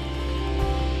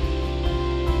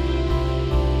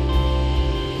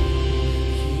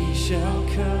 He shall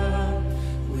come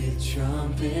with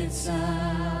trumpet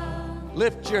sound.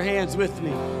 Lift your hands with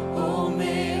me. Oh,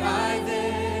 may I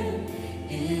then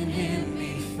in him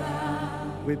be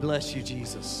found. We bless you,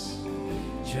 Jesus.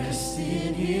 Dressed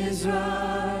in his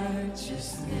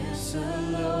righteousness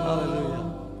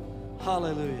alone. Hallelujah.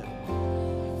 Hallelujah.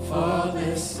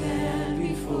 Fathers stand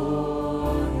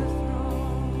before the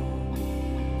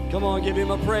throne. Come on, give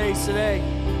him a praise today.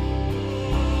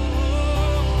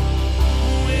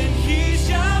 When he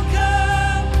shall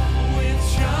come with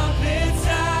trumpet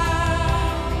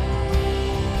sound,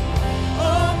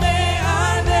 oh, may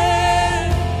I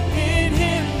then in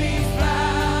him be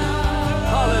found.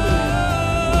 Hallelujah.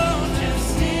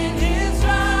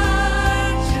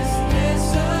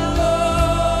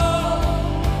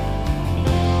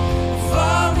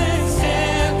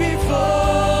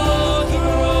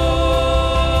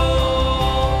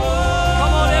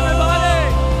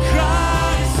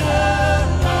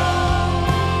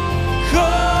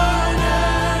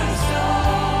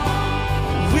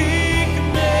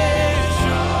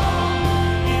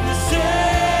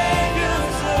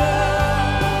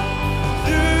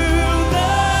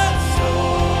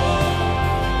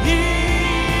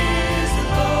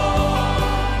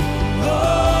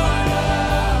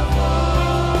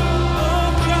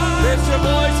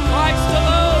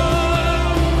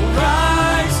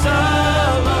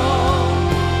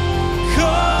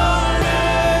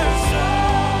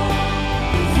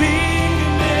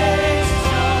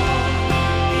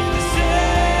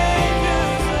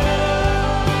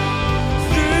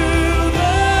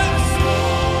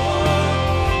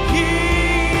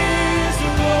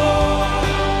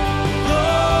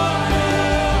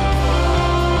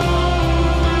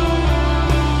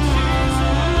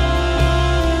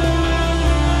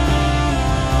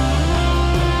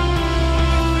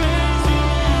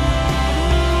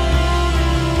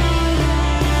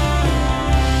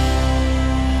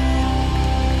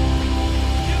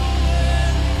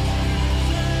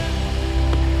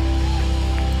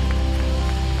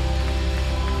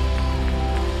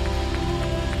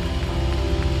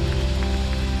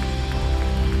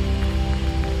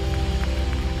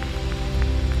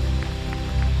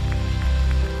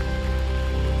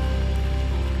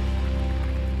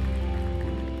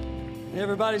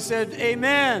 Everybody said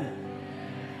amen.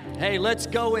 Hey, let's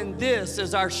go in this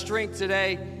as our strength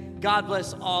today. God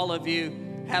bless all of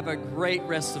you. Have a great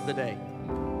rest of the day.